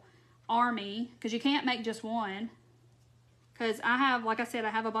little army. Because you can't make just one. Because I have, like I said,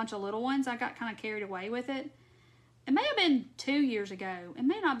 I have a bunch of little ones. I got kind of carried away with it. It may have been 2 years ago. It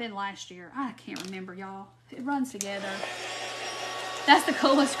may not have been last year. I can't remember, y'all. It runs together. That's the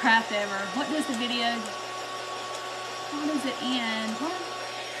coolest craft ever. What does the video... How does it end? What?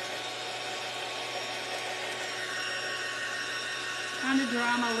 Trying to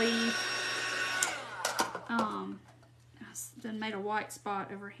dry my leaf. Then made a white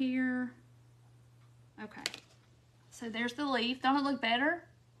spot over here. Okay. So there's the leaf. Don't it look better?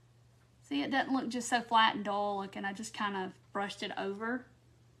 See, it doesn't look just so flat and dull looking. I just kind of brushed it over.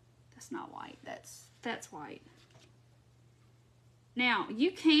 That's not white. That's white. Now, you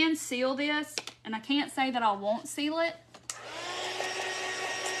can seal this, and I can't say that I won't seal it.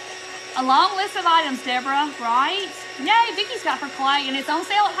 A long list of items, Deborah, right? Yay, Vicky's got her clay, and it's on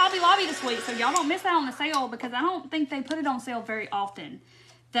sale at Hobby Lobby this week, so y'all don't miss out on the sale because I don't think they put it on sale very often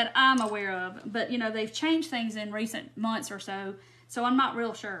that I'm aware of. But, you know, they've changed things in recent months or so, so I'm not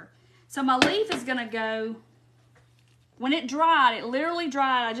real sure. So my leaf is going to go, when it dried, it literally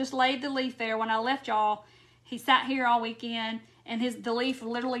dried. I just laid the leaf there. When I left y'all, he sat here all weekend, and the leaf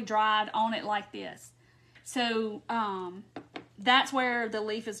literally dried on it like this. So, that's where the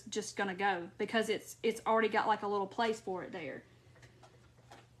leaf is just going to go because it's already got like a little place for it there.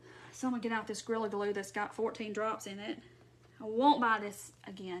 So I'm going to get out this Gorilla Glue that's got 14 drops in it. I won't buy this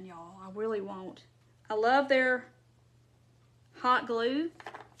again, y'all. I really won't. I love their hot glue.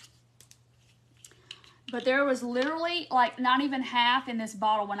 But there was literally like not even half in this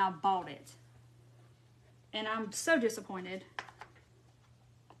bottle when I bought it. And I'm so disappointed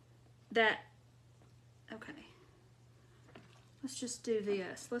that, okay. Let's just do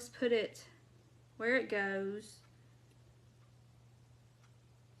this. Let's put it where it goes.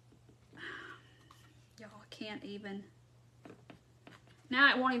 Y'all, can't even. Now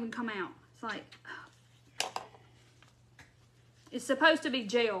it won't even come out. It's like, it's supposed to be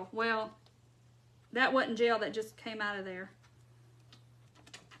gel. Well, that wasn't gel, that just came out of there.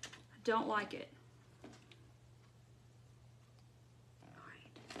 I don't like it. All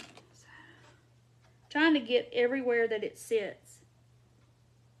right. So, trying to get everywhere that it sits.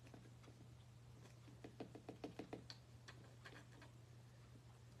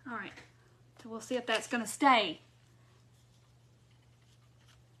 All right, so we'll see if that's gonna stay.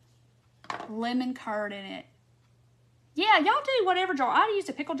 Lemon curd in it. Yeah, y'all do whatever jar. I used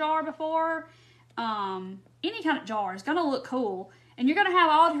a pickle jar before. Any kind of jar is gonna look cool. And you're gonna have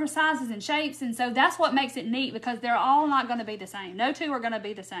all different sizes and shapes, and so that's what makes it neat because they're all not gonna be the same. No two are gonna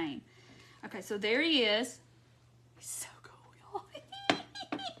be the same. Okay, so there he is. He's so cool, y'all.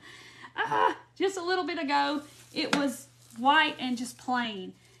 just a little bit ago, it was white and just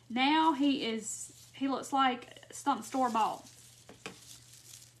plain. Now he looks like something store-bought.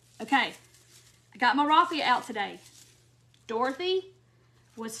 Okay, I got my raffia out today. Dorothy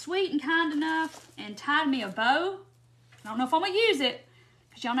was sweet and kind enough and tied me a bow. I don't know if I'm gonna use it,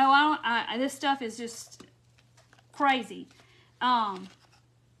 because y'all know this stuff is just crazy. But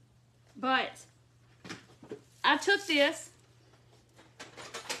I took this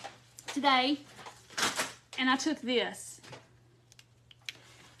today, and I took this,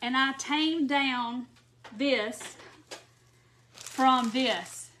 and I tamed down this from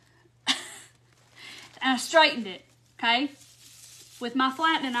this, and I straightened it, okay, with my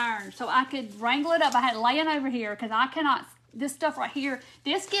flattening iron, so I could wrangle it up. I had it laying over here, because I cannot, this stuff right here,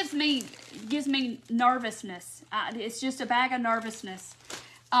 this gives me nervousness. It's just a bag of nervousness.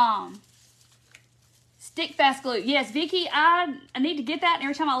 Stick fast glue. Yes, Vicky, I need to get that. And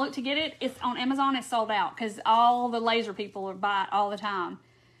every time I look to get it, it's on Amazon. It's sold out because all the laser people are buy it all the time.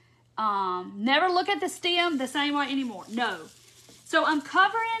 Never look at the stem the same way anymore. No. So I'm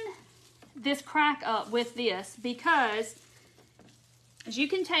covering this crack up with this because, as you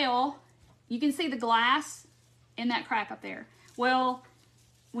can tell, you can see the glass in that crack up there. Well,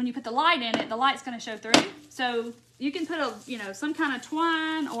 when you put the light in it, the light's going to show through. So you can put some kind of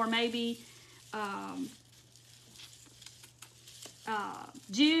twine or maybe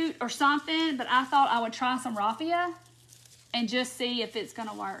jute or something, but I thought I would try some raffia and just see if it's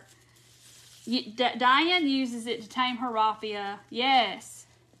gonna work. Diane uses it to tame her raffia. Yes.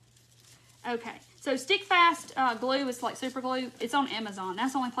 Okay, so stick fast glue is like super glue. It's on Amazon.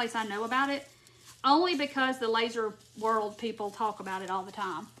 That's the only place I know about it, only because the laser world people talk about it all the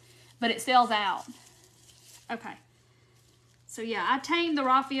time, but it sells out. Okay, so yeah, I tamed the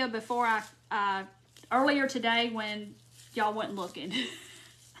raffia before earlier today when y'all wasn't looking.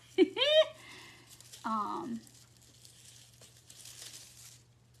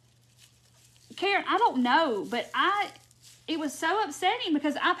 Karen, I don't know, but it was so upsetting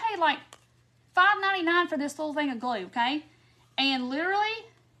because I paid like $5.99 for this little thing of glue, okay? And literally,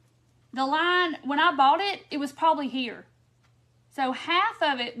 the line, when I bought it, it was probably here. So half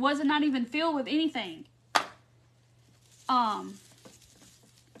of it wasn't not even filled with anything.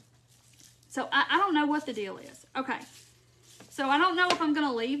 So I don't know what the deal is. Okay. So I don't know if I'm going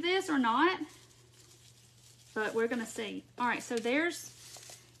to leave this or not, but we're going to see. All right, so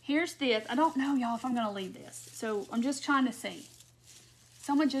here's this. I don't know, y'all, if I'm going to leave this. So I'm just trying to see.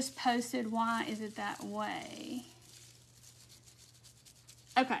 Someone just posted, why is it that way?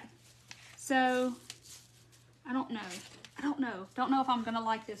 Okay. So I don't know. Don't know if I'm going to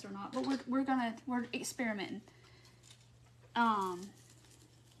like this or not, but we're experimenting.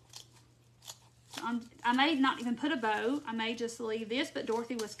 I may not even put a bow. I may just leave this, but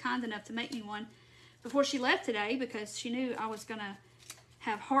Dorothy was kind enough to make me one before she left today because she knew I was going to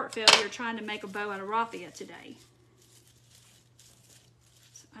have heart failure trying to make a bow out of raffia today.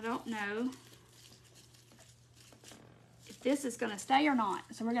 So I don't know if this is going to stay or not,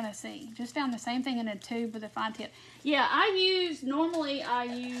 so we're going to see. Just found the same thing in a tube with a fine tip. Yeah, normally I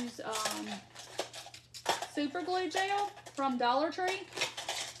use super glue gel from Dollar Tree.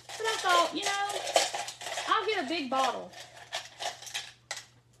 But I thought, I'll get a big bottle.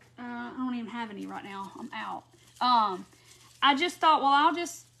 I don't even have any right now. I'm out. I just thought, well, I'll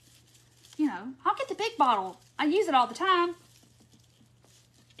just, I'll get the big bottle. I use it all the time.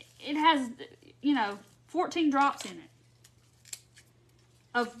 It has, 14 drops in it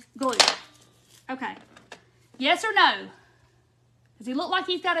of glue. Okay. Yes or no? Does he look like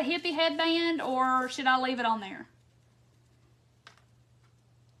he's got a hippie headband, or should I leave it on there?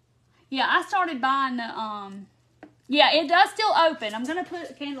 Yeah, I started buying the, yeah, it does still open. I'm going to put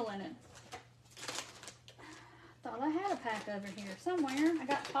a candle in it. I thought I had a pack over here somewhere. I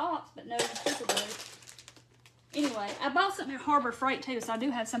got pops, but no super glue. Anyway, I bought something at Harbor Freight too, so I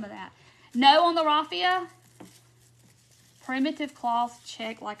do have some of that. No on the raffia. Primitive cloth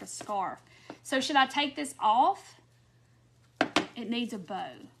check like a scarf. So should I take this off? It needs a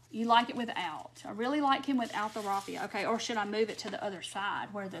bow. You like it without. I really like him without the raffia. Okay, or should I move it to the other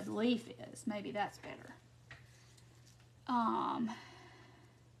side where the leaf is? Maybe that's better.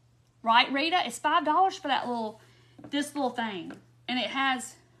 Right, Rita? It's $5 for that this little thing. And it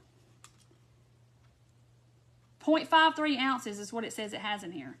has 0.53 ounces is what it says it has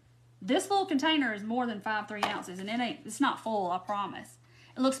in here. This little container is more than 53 ounces, and it's not full, I promise.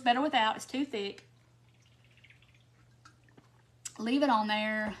 It looks better without. It's too thick. Leave it on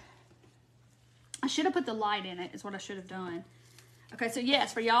there. I should have put the light in it, is what I should have done. Okay, so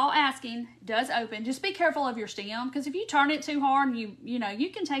yes, for y'all asking, it does open. Just be careful of your stem, because if you turn it too hard, and you know, you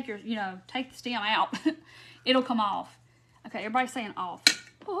can take your, take the stem out. It'll come off. Okay, everybody's saying off.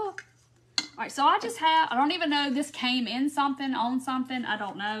 Oh. All right, so I don't even know, this came in something, on something, I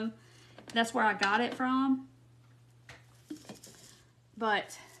don't know. That's where I got it from.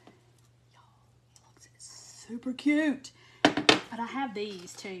 But, y'all, it looks super cute. But I have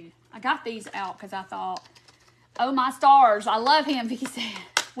these too. I got these out because I thought, oh my stars, I love him, Vicky said.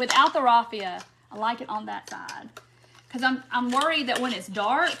 Without the raffia, I like it on that side. Because I'm worried that when it's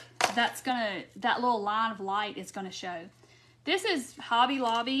dark, that little line of light is gonna show. This is Hobby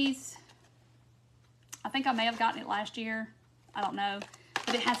Lobby's. I think I may have gotten it last year. I don't know.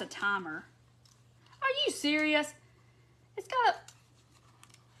 But it has a timer. Are you serious? It's got a...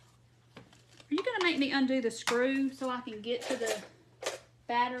 Are you gonna make me undo the screw so I can get to the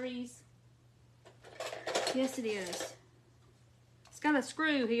batteries? Yes, it is. It's got a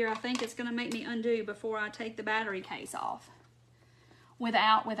screw here. I think it's gonna make me undo before I take the battery case off.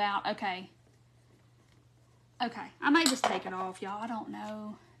 Without, okay. Okay, I may just take it off, y'all. I don't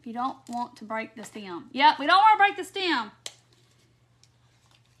know. If you don't want to break the stem. Yep, we don't want to break the stem.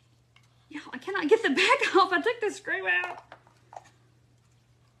 Y'all, I cannot get the back off. I took the screw out.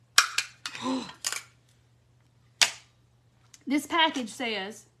 Oh. This package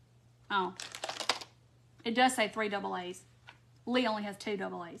says, oh, it does say 3 AA's. Lee only has 2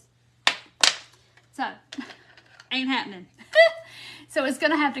 AA's. So, ain't happening. So it's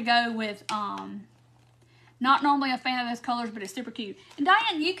going to have to go with, not normally a fan of those colors, but it's super cute. And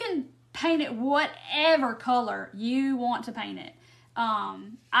Diane, you can paint it whatever color you want to paint it.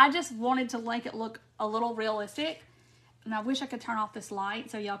 I just wanted to make it look a little realistic. And I wish I could turn off this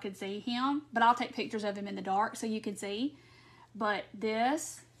light so y'all could see him. But I'll take pictures of him in the dark so you can see. But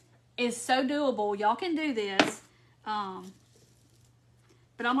this is so doable. Y'all can do this. But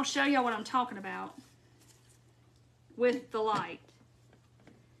I'm going to show y'all what I'm talking about with the light.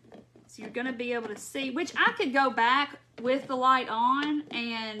 So you're going to be able to see, which I could go back with the light on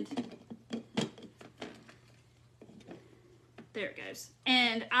and there it goes.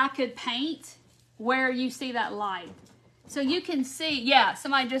 And I could paint where you see that light. So you can see, yeah,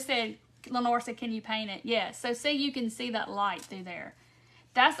 somebody just said, Lenore said, can you paint it? Yes. So see, you can see that light through there.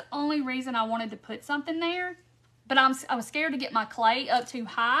 That's the only reason I wanted to put something there. But I was scared to get my clay up too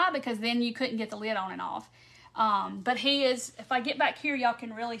high because then you couldn't get the lid on and off. But he is, if I get back here, y'all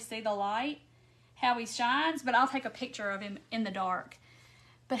can really see the light, how he shines. But I'll take a picture of him in the dark.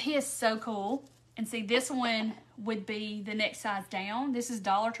 But he is so cool. And see, this one would be the next size down. This is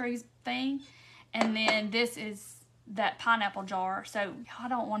Dollar Tree's thing. And then this is that pineapple jar. So I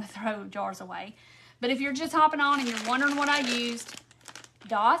don't want to throw jars away. But if you're just hopping on and you're wondering what I used,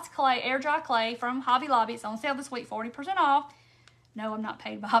 Dots Clay, air dry clay from Hobby Lobby. It's on sale this week, 40% off. No, I'm not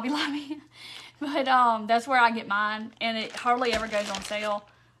paid by Hobby Lobby. But that's where I get mine. And it hardly ever goes on sale.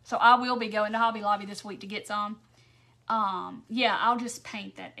 So I will be going to Hobby Lobby this week to get some. Yeah, I'll just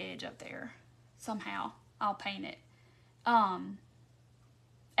paint that edge up there. Somehow, I'll paint it. And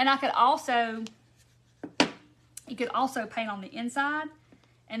I could also, you could also paint on the inside.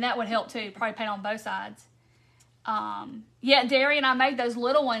 And that would help too. Probably paint on both sides. Yeah, Darian, I made those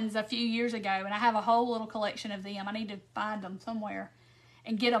little ones a few years ago. And I have a whole little collection of them. I need to find them somewhere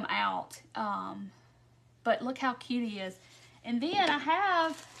and get them out. But look how cute he is. And then I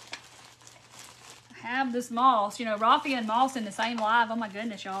have this moss. You know, raffia and moss in the same live. Oh my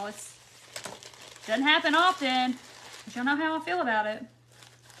goodness, y'all. It doesn't happen often. But y'all know how I feel about it.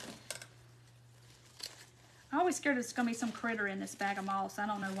 I'm always scared there's going to be some critter in this bag of moss. I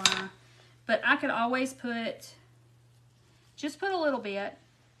don't know why. But I could always just put a little bit.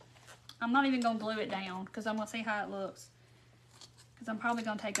 I'm not even going to glue it down because I'm going to see how it looks. Because I'm probably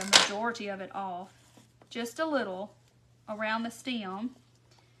going to take a majority of it off. Just a little around the stem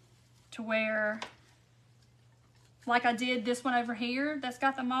to where, like I did this one over here that's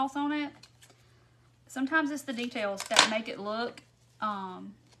got the moss on it. Sometimes it's the details that make it look,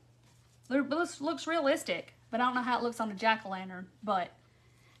 looks realistic. But I don't know how it looks on a jack-o'-lantern, but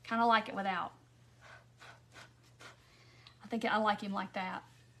kind of like it without. I like him like that.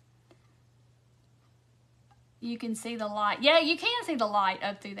 You can see the light. Yeah, you can see the light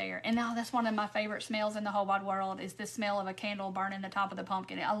up through there. And now that's one of my favorite smells in the whole wide world is the smell of a candle burning the top of the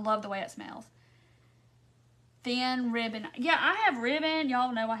pumpkin. I love the way it smells. Thin ribbon. Yeah, I have ribbon.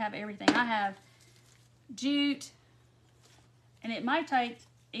 Y'all know I have everything. I have jute. And it might take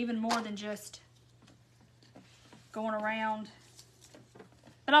even more than just going around.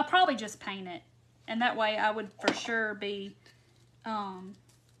 But I'll probably just paint it. And that way I would for sure be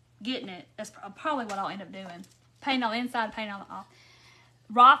getting it. That's probably what I'll end up doing. Paint on the inside, paint on the off.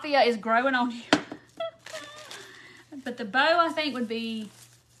 Raffia is growing on you. But the bow, I think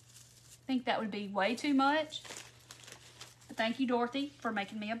that would be way too much. But thank you, Dorothy, for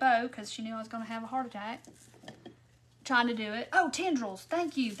making me a bow because she knew I was going to have a heart attack trying to do it. Oh, tendrils.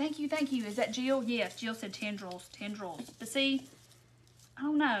 Thank you, thank you, thank you. Is that Jill? Yes, Jill said tendrils, tendrils. But see, I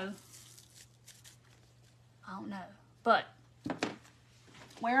don't know. But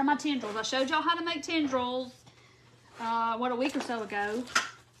where are my tendrils? I showed y'all how to make tendrils, a week or so ago.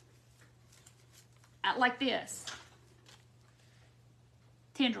 Like this.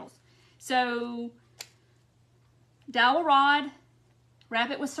 Tendrils. So, dowel rod,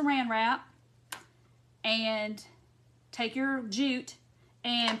 wrap it with saran wrap, and take your jute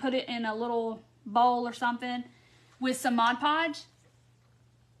and put it in a little bowl or something with some Mod Podge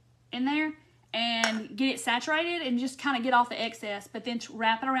in there and get it saturated and just kind of get off the excess, but then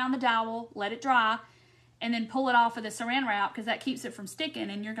wrap it around the dowel, let it dry, and then pull it off of the saran wrap because that keeps it from sticking,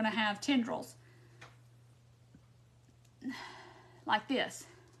 and you're going to have tendrils like this.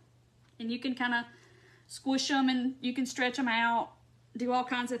 And you can kind of squish them and you can stretch them out, do all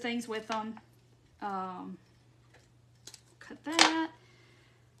kinds of things with them. Cut that.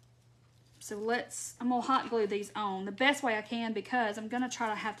 So I'm going to hot glue these on the best way I can because I'm going to try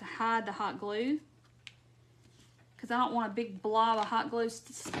to have to hide the hot glue because I don't want a big blob of hot glue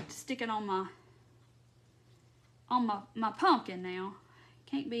sticking on my pumpkin now.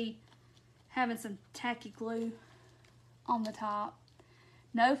 Can't be having some tacky glue on the top.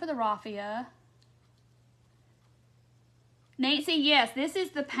 No for the raffia. Nancy, yes, this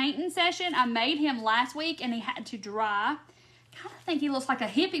is the painting session. I made him last week and he had to dry. Kind of think he looks like a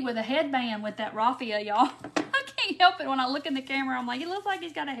hippie with a headband with that raffia, y'all. I can't help it when I look in the camera. I'm like, he looks like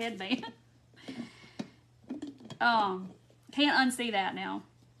he's got a headband. Can't unsee that now.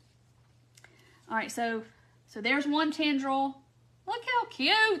 All right, so there's one tendril. Look how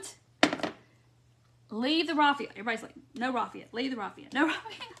cute. Leave the raffia. Everybody's like, no raffia. Leave the raffia. No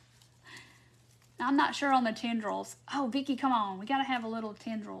raffia. I'm not sure on the tendrils. Oh, Vicky, come on. We got to have a little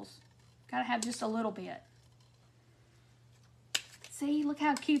tendrils. Got to have just a little bit. See, look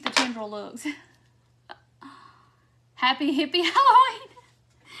how cute the tendril looks. Happy Hippie Halloween.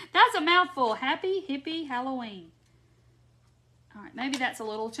 That's a mouthful. Happy Hippie Halloween. All right, maybe that's a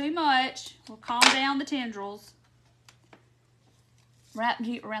little too much. We'll calm down the tendrils. Wrap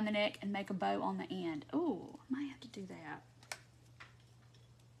jute around the neck and make a bow on the end. Ooh, I might have to do that.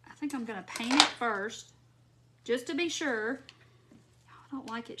 I think I'm going to paint it first, just to be sure. I don't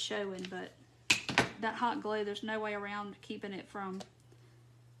like it showing, but that hot glue, there's no way around keeping it from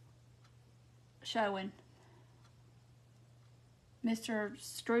showing. Mr.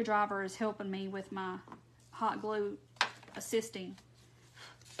 Screwdriver is helping me with my hot glue assisting.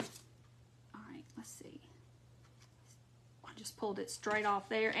 All right, let's see. I just pulled it straight off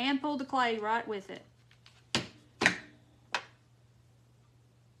there and pulled the clay right with it.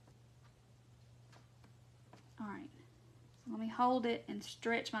 All right, so let me hold it and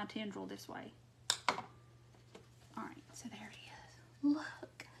stretch my tendril this way. All right, so there he is.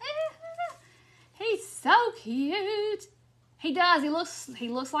 Look. He's so cute. He does. He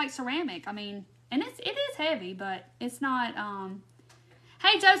looks like ceramic. I mean, and it is heavy, but it's not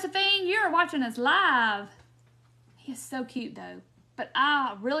Hey Josephine, you're watching us live. He is so cute though. But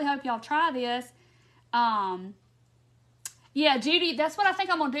I really hope y'all try this. Yeah, Judy, that's what I think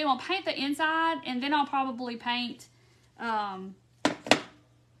I'm gonna do. I'll paint the inside and then I'll probably paint on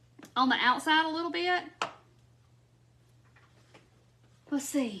the outside a little bit. Let's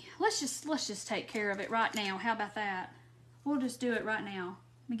see. Let's just take care of it right now. How about that? We'll just do it right now.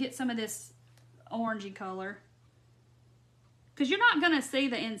 Let me get some of this orangey color. Because you're not going to see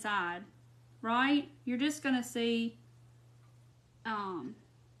the inside, right? You're just going to see,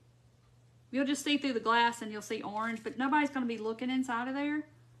 you'll just see through the glass and you'll see orange, but nobody's going to be looking inside of there.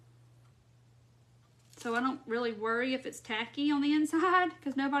 So I don't really worry if it's tacky on the inside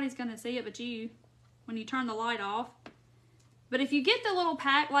because nobody's going to see it but you when you turn the light off. But if you get the little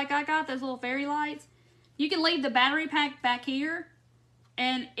pack like I got, those little fairy lights, you can leave the battery pack back here.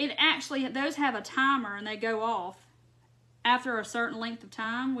 And it actually, those have a timer and they go off after a certain length of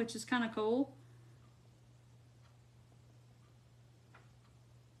time, which is kind of cool.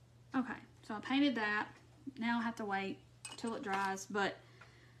 Okay, so I painted that. Now I have to wait till it dries, but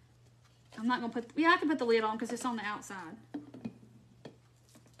I'm not going to put, yeah, I can put the lid on because it's on the outside.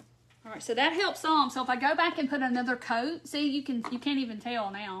 All right, so that helps some. So if I go back and put another coat, see, you can't even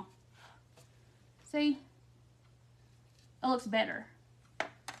tell now. See? It looks better.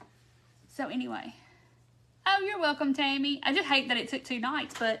 So anyway. Oh, you're welcome, Tammy. I just hate that it took 2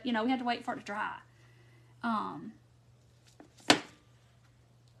 nights, but, you know, we had to wait for it to dry. All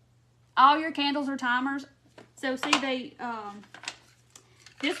your candles are timers. So see, they,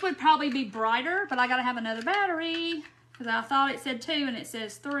 this would probably be brighter, but I gotta have another battery because I thought it said 2 and it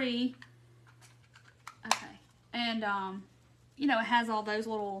says 3. Okay. And, you know, it has all those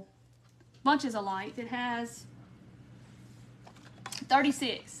little bunches of lights. It has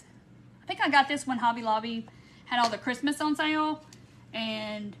 36. I think I got this when Hobby Lobby had all the Christmas on sale.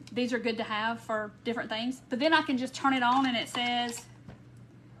 And these are good to have for different things. But then I can just turn it on and it says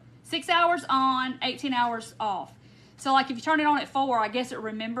 6 hours on, 18 hours off. So like if you turn it on at 4, I guess it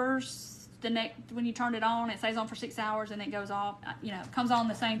remembers the next, when you turn it on, it stays on for 6 hours and it goes off. You know, it comes on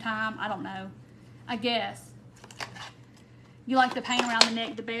the same time. I don't know. I guess. You like the paint around the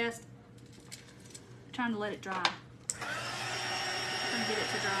neck the best? I'm trying to let it dry. I'm trying to get it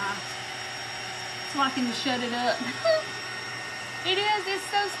to dry. So I can just shut it up. It is. It's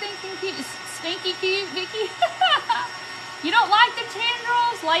so stinking cute. It's stinky cute, Vicky. You don't like the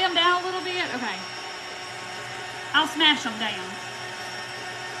tendrils? Lay them down a little bit. Okay. I'll smash them down.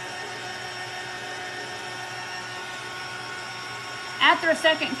 After a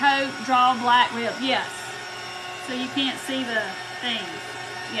second coat, draw black rib. Yes. So you can't see the things.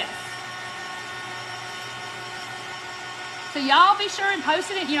 Yes. So y'all be sure and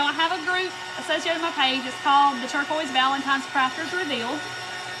post it. You know, I have a group associated with my page. It's called the Turquoise Valentine's Crafters Revealed.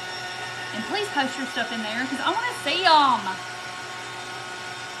 And please post your stuff in there because I want to see them.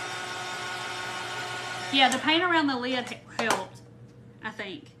 Yeah, the paint around the lid helped, I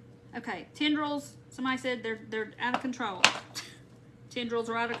think. Okay, tendrils. Somebody said they're out of control. Tendrils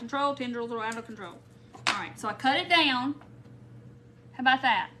are out of control. Tendrils are out of control. All right, so I cut it down. How about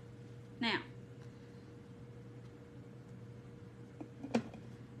that? Now, I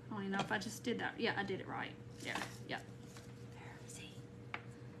don't even know if I just did that. Yeah, I did it right. Yeah, yeah. There, see.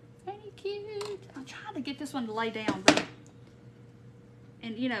 Very cute. I'm trying to get this one to lay down, but,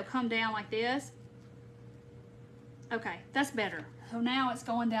 and you know, come down like this. Okay, that's better. So now it's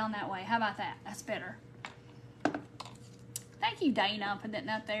going down that way. How about that? That's better. Thank you, Dana, putting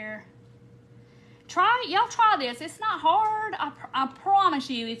that there. Y'all try this. It's not hard. I promise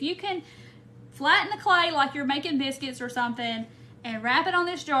you. If you can flatten the clay like you're making biscuits or something and wrap it on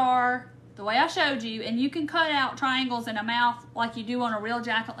this jar the way I showed you, and you can cut out triangles in a mouth like you do on a real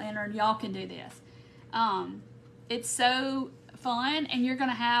jack-o'-lantern, y'all can do this. It's so fun, and you're going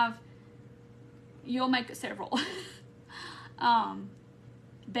to have, you'll make several.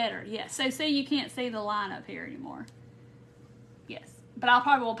 Better, yes. So see, you can't see the line up here anymore. Yes, but I'll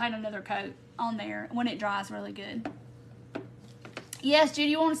probably will paint another coat on there when it dries really good. Yes,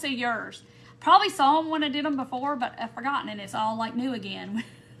 Judy, you want to see yours. Probably saw them when I did them before, but I've forgotten, and it's all like new again.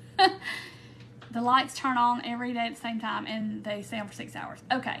 The lights turn on every day at the same time, and they stay on for 6 hours.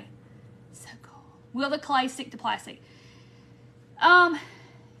 Okay, so cool. Will the clay stick to plastic? I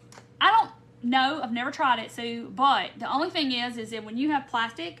don't know. I've never tried it, Sue, but the only thing is that when you have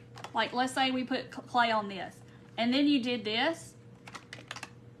plastic, like let's say we put clay on this, and then you did this,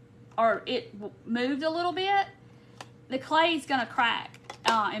 or it moved a little bit, the clay is going to crack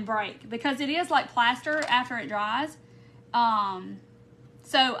and break because it is like plaster after it dries.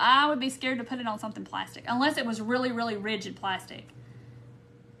 So I would be scared to put it on something plastic unless it was really, really rigid plastic.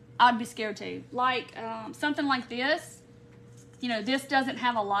 I'd be scared too. Like something like this. You know, this doesn't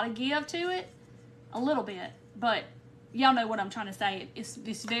have a lot of give to it. A little bit. But y'all know what I'm trying to say. It's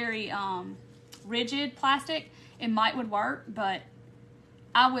this very rigid plastic. It would work, but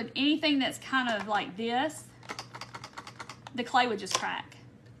I would, anything that's kind of like this, the clay would just crack.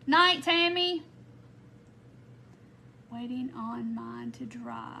 Night, Tammy. Waiting on mine to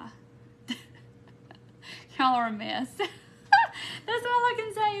dry. Y'all are a mess. That's all I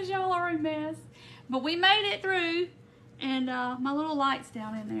can say is y'all are a mess. But we made it through. And my little light's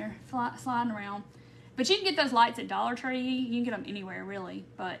down in there, sliding around. But you can get those lights at Dollar Tree. You can get them anywhere, really.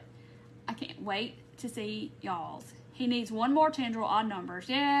 But I can't wait to see y'all's. He needs one more tendril, odd numbers.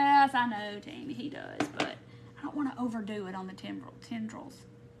 Yes, I know, Tammy, he does. But I don't want to overdo it on the tendrils.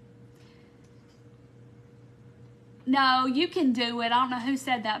 No, you can do it. I don't know who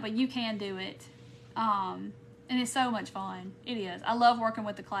said that, but you can do it. And it's so much fun. It is. I love working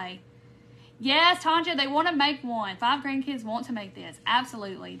with the clay. Yes, Tanja, they want to make one. 5 grandkids want to make this.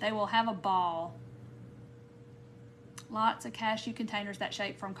 Absolutely. They will have a ball. Lots of cashew containers that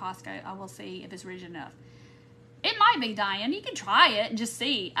shape from Costco. I will see if it's rigid enough. It might be, Diane. You can try it and just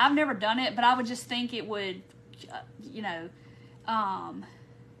see. I've never done it, but I would just think it would, you know,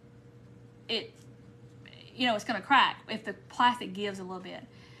 it's going to crack if the plastic gives a little bit.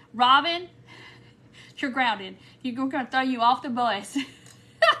 Robin, you're grounded. You're going to throw you off the bus.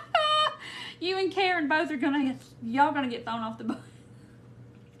 You and Karen both are y'all gonna get thrown off the bus.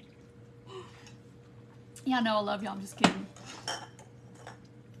 Y'all know I love y'all. I'm just kidding.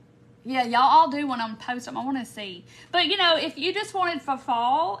 Yeah, y'all all do when I'm post them. I want to see. But, you know, if you just wanted for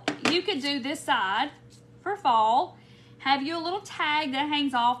fall, you could do this side for fall. Have you a little tag that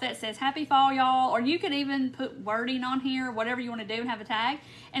hangs off that says Happy Fall, y'all. Or you could even put wording on here, whatever you want to do, and have a tag.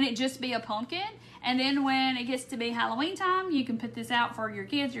 And it just be a pumpkin. And then when it gets to be Halloween time, you can put this out for your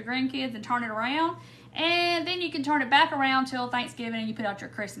kids, your grandkids, and turn it around. And then you can turn it back around till Thanksgiving and you put out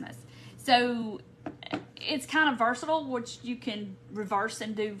your Christmas. So it's kind of versatile, which you can reverse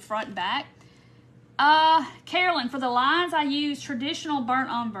and do front and back. Carolyn, for the lines, I use traditional burnt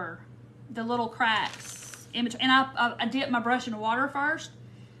umber, the little cracks in between. And I dipped my brush in water first,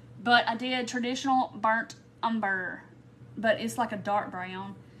 but I did traditional burnt umber, but it's like a dark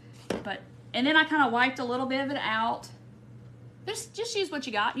brown. And then I kind of wiped a little bit of it out. Just use what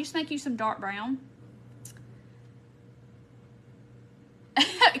you got. Just make you some dark brown.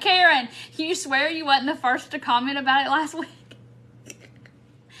 Karen, you swear you wasn't the first to comment about it last week?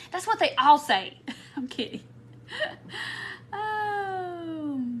 That's what they all say. I'm kidding.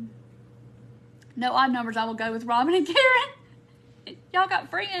 Oh. No odd numbers. I will go with Robin and Karen. Y'all got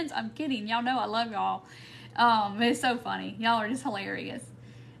friends. I'm kidding. Y'all know I love y'all. It's so funny. Y'all are just hilarious.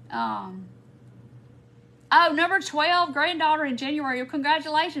 Oh, number 12, granddaughter in January.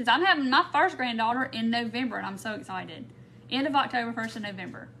 Congratulations. I'm having my first granddaughter in November, and I'm so excited. End of October, 1st of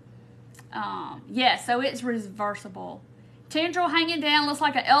November. Yeah, so it's reversible. Tendril hanging down looks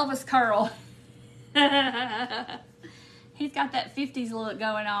like an Elvis curl. He's got that 50s look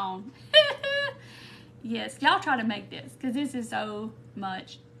going on. Yes, y'all try to make this because this is so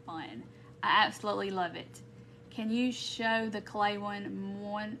much fun. I absolutely love it. Can you show the clay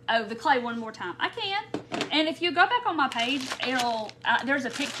the clay one more time? I can. And if you go back on my page, there's a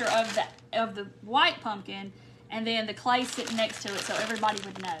picture of the white pumpkin and then the clay sitting next to it so everybody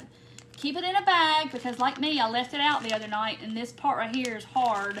would know. Keep it in a bag because like me, I left it out the other night and this part right here is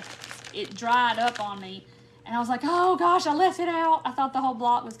hard. It dried up on me. And I was like, oh gosh, I left it out. I thought the whole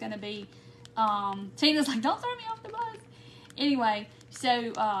block was going to be, Tina's like, don't throw me off the bus. Anyway,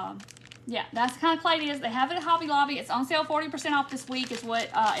 so, yeah, that's the kind of clay it is. They have it at Hobby Lobby. It's on sale 40% off this week is what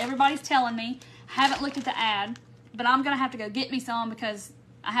everybody's telling me. I haven't looked at the ad, but I'm going to have to go get me some because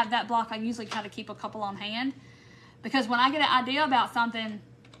I have that block. I usually try to keep a couple on hand. Because when I get an idea about something,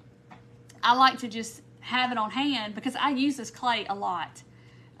 I like to just have it on hand because I use this clay a lot.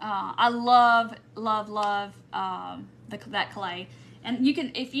 I love, love, love that clay. And you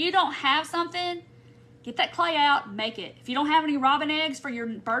can, if you don't have something, get that clay out, make it. If you don't have any robin eggs for your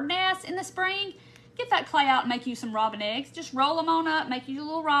bird nest in the spring, get that clay out and make you some robin eggs. Just roll them on up, make you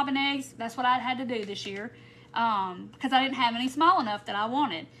little robin eggs. That's what I had to do this year because I didn't have any small enough that I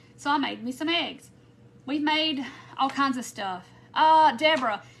wanted. So I made me some eggs. We've made all kinds of stuff.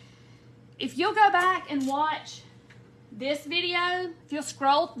 Deborah, if you'll go back and watch this video, if you'll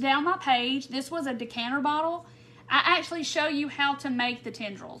scroll down my page, this was a decanter bottle. I actually show you how to make the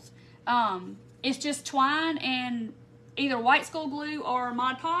tendrils. It's just twine and either white school glue or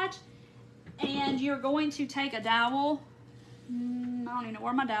Mod Podge. And you're going to take a dowel. I don't even know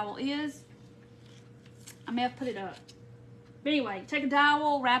where my dowel is. I may have put it up. But anyway, take a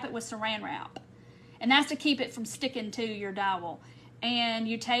dowel, wrap it with saran wrap. And that's to keep it from sticking to your dowel. And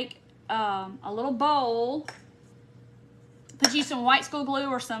you take a little bowl, put you some white school glue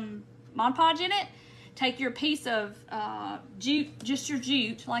or some Mod Podge in it. Take your piece of jute, just your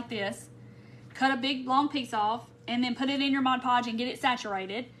jute like this. Cut a big long piece off and then put it in your Mod Podge and get it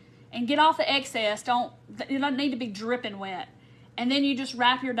saturated. And get off the excess. It doesn't need to be dripping wet. And then you just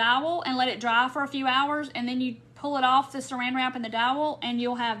wrap your dowel and let it dry for a few hours. And then you pull it off the saran wrap in the dowel and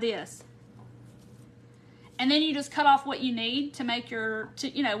you'll have this. And then you just cut off what you need to make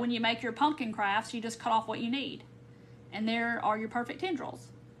when you make your pumpkin crafts, you just cut off what you need. And there are your perfect tendrils.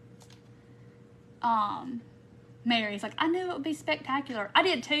 Mary's like, I knew it would be spectacular. I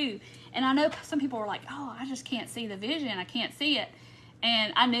did too. And I know some people were like, oh, I just can't see the vision. I can't see it.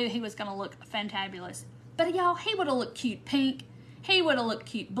 And I knew he was going to look fantabulous. But y'all, he would have looked cute pink. He would have looked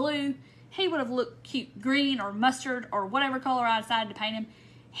cute blue. He would have looked cute green or mustard or whatever color I decided to paint him.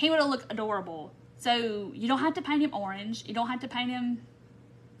 He would have looked adorable. So you don't have to paint him orange. You don't have to paint him,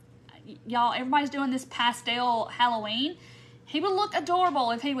 y'all, everybody's doing this pastel Halloween. He would look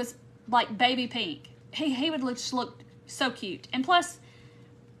adorable if he was like baby pink. He would look so cute. And plus,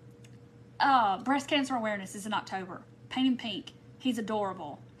 breast cancer awareness is in October. Paint him pink. He's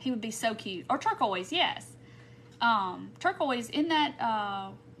adorable. He would be so cute. Or turquoise, yes. Turquoise, isn't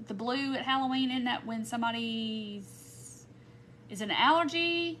that the blue at Halloween? Isn't that when somebody's, is it an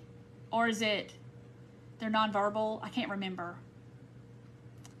allergy? Or is it they're nonverbal? I can't remember.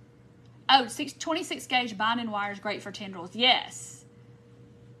 Oh, 26 gauge binding wire is great for tendrils. Yes.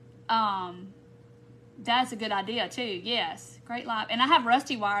 That's a good idea too. Yes. Great live. And I have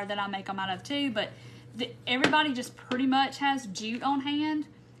rusty wire that I make them out of too, but everybody just pretty much has jute on hand,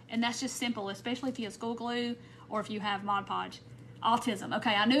 and that's just simple, especially if you have school glue or if you have Mod Podge. Autism.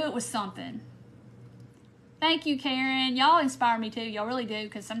 Okay, I knew it was something. Thank you, Karen. Y'all inspire me too. Y'all really do,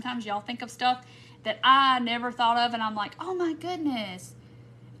 because sometimes y'all think of stuff that I never thought of, and I'm like, oh my goodness.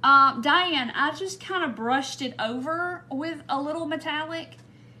 Diane, I just kind of brushed it over with a little metallic,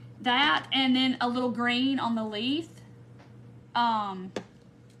 that, and then a little green on the leaf. On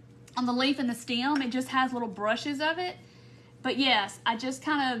the leaf and the stem, it just has little brushes of it. But yes, I just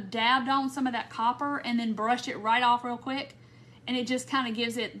kind of dabbed on some of that copper and then brushed it right off real quick. And it just kind of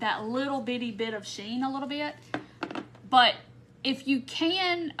gives it that little bitty bit of sheen a little bit. But if you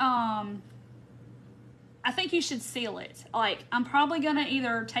can, I think you should seal it. Like, I'm probably going to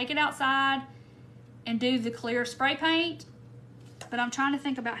either take it outside and do the clear spray paint. But I'm trying to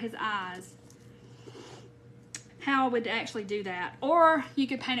think about his eyes. How I would actually do that. Or you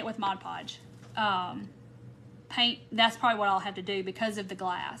could paint it with Mod Podge. Paint, that's probably what I'll have to do because of the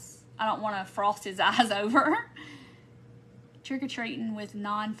glass. I don't want to frost his eyes over. Trick-or-treating with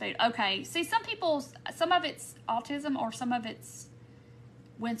non-food. Okay, see, some of it's autism, or some of it's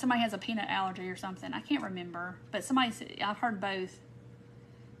when somebody has a peanut allergy or something. I can't remember, but I've heard both.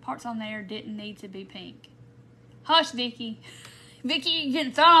 Parts on there didn't need to be pink. Hush, Vicky. Vicky, you're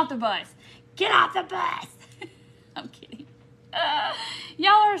getting thrown off the bus. Get off the bus. I'm kidding.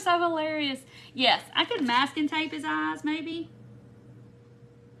 Y'all are so hilarious. Yes, I could masking tape his eyes, maybe.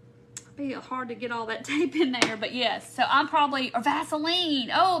 It'd be hard to get all that tape in there, but yes. So I'm probably, or Vaseline.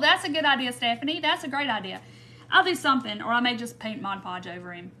 Oh, that's a good idea, Stephanie. That's a great idea. I'll do something, or I may just paint Mod Podge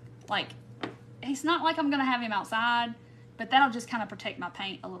over him. Like, it's not like I'm going to have him outside, but that'll just kind of protect my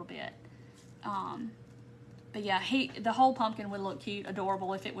paint a little bit. But yeah, the whole pumpkin would look cute,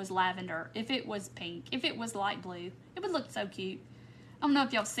 adorable if it was lavender, if it was pink, if it was light blue. It would look so cute. I don't know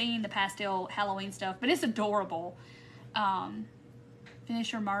if y'all seen the pastel Halloween stuff, but it's adorable.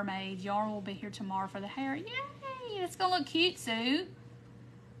 Finish your mermaid. Yarn will be here tomorrow for the hair. Yay! It's going to look cute, Sue.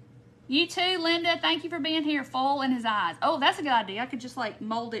 You too, Linda. Thank you for being here. Full in his eyes. Oh, that's a good idea. I could just like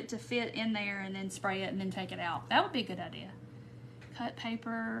mold it to fit in there and then spray it and then take it out. That would be a good idea. Cut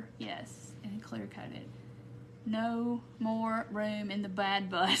paper. Yes. And clear coat it. No more room in the bad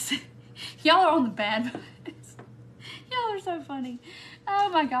bus. Y'all are on the bad bus. Y'all are so funny. Oh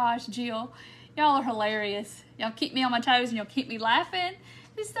my gosh, Jill. Y'all are hilarious. Y'all keep me on my toes and y'all keep me laughing.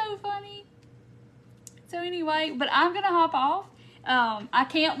 It's so funny. So anyway, but I'm going to hop off. I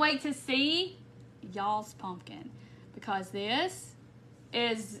can't wait to see y'all's pumpkin, because this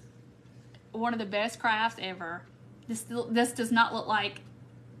is one of the best crafts ever. This does not look like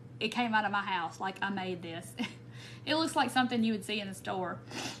it came out of my house, like I made this. It looks like something you would see in a store.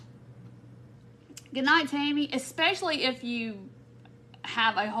 Good night, Tammy. Especially if you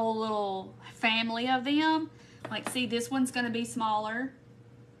have a whole little family of them. Like, see, this one's going to be smaller,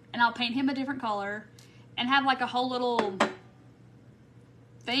 and I'll paint him a different color, and have like a whole little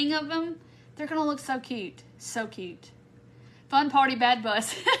thing of them. They're going to look so cute. So cute. Fun party, bad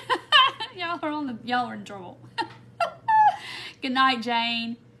bus. Y'all are in trouble. Good night,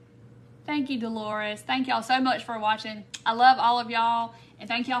 Jane. Thank you, Dolores. Thank y'all so much for watching. I love all of y'all, and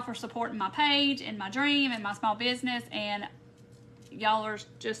thank y'all for supporting my page and my dream and my small business, and y'all are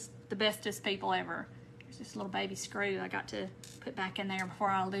just the bestest people ever. There's this little baby screw I got to put back in there before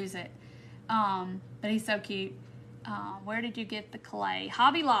I lose it. But he's so cute. Where did you get the clay?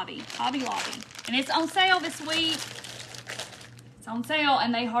 Hobby Lobby. Hobby Lobby. And it's on sale this week. It's on sale,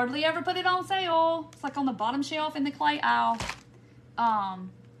 and they hardly ever put it on sale. It's like on the bottom shelf in the clay aisle.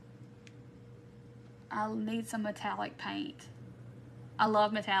 I'll need some metallic paint. I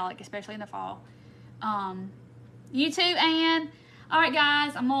love metallic, especially in the fall. You too, Ann. All right,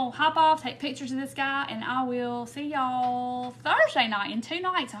 guys, I'm going to hop off, take pictures of this guy, and I will see y'all Thursday night in 2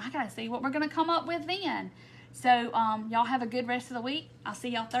 nights. So I got to see what we're going to come up with then. So y'all have a good rest of the week. I'll see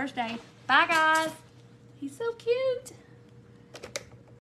y'all Thursday. Bye, guys. He's so cute.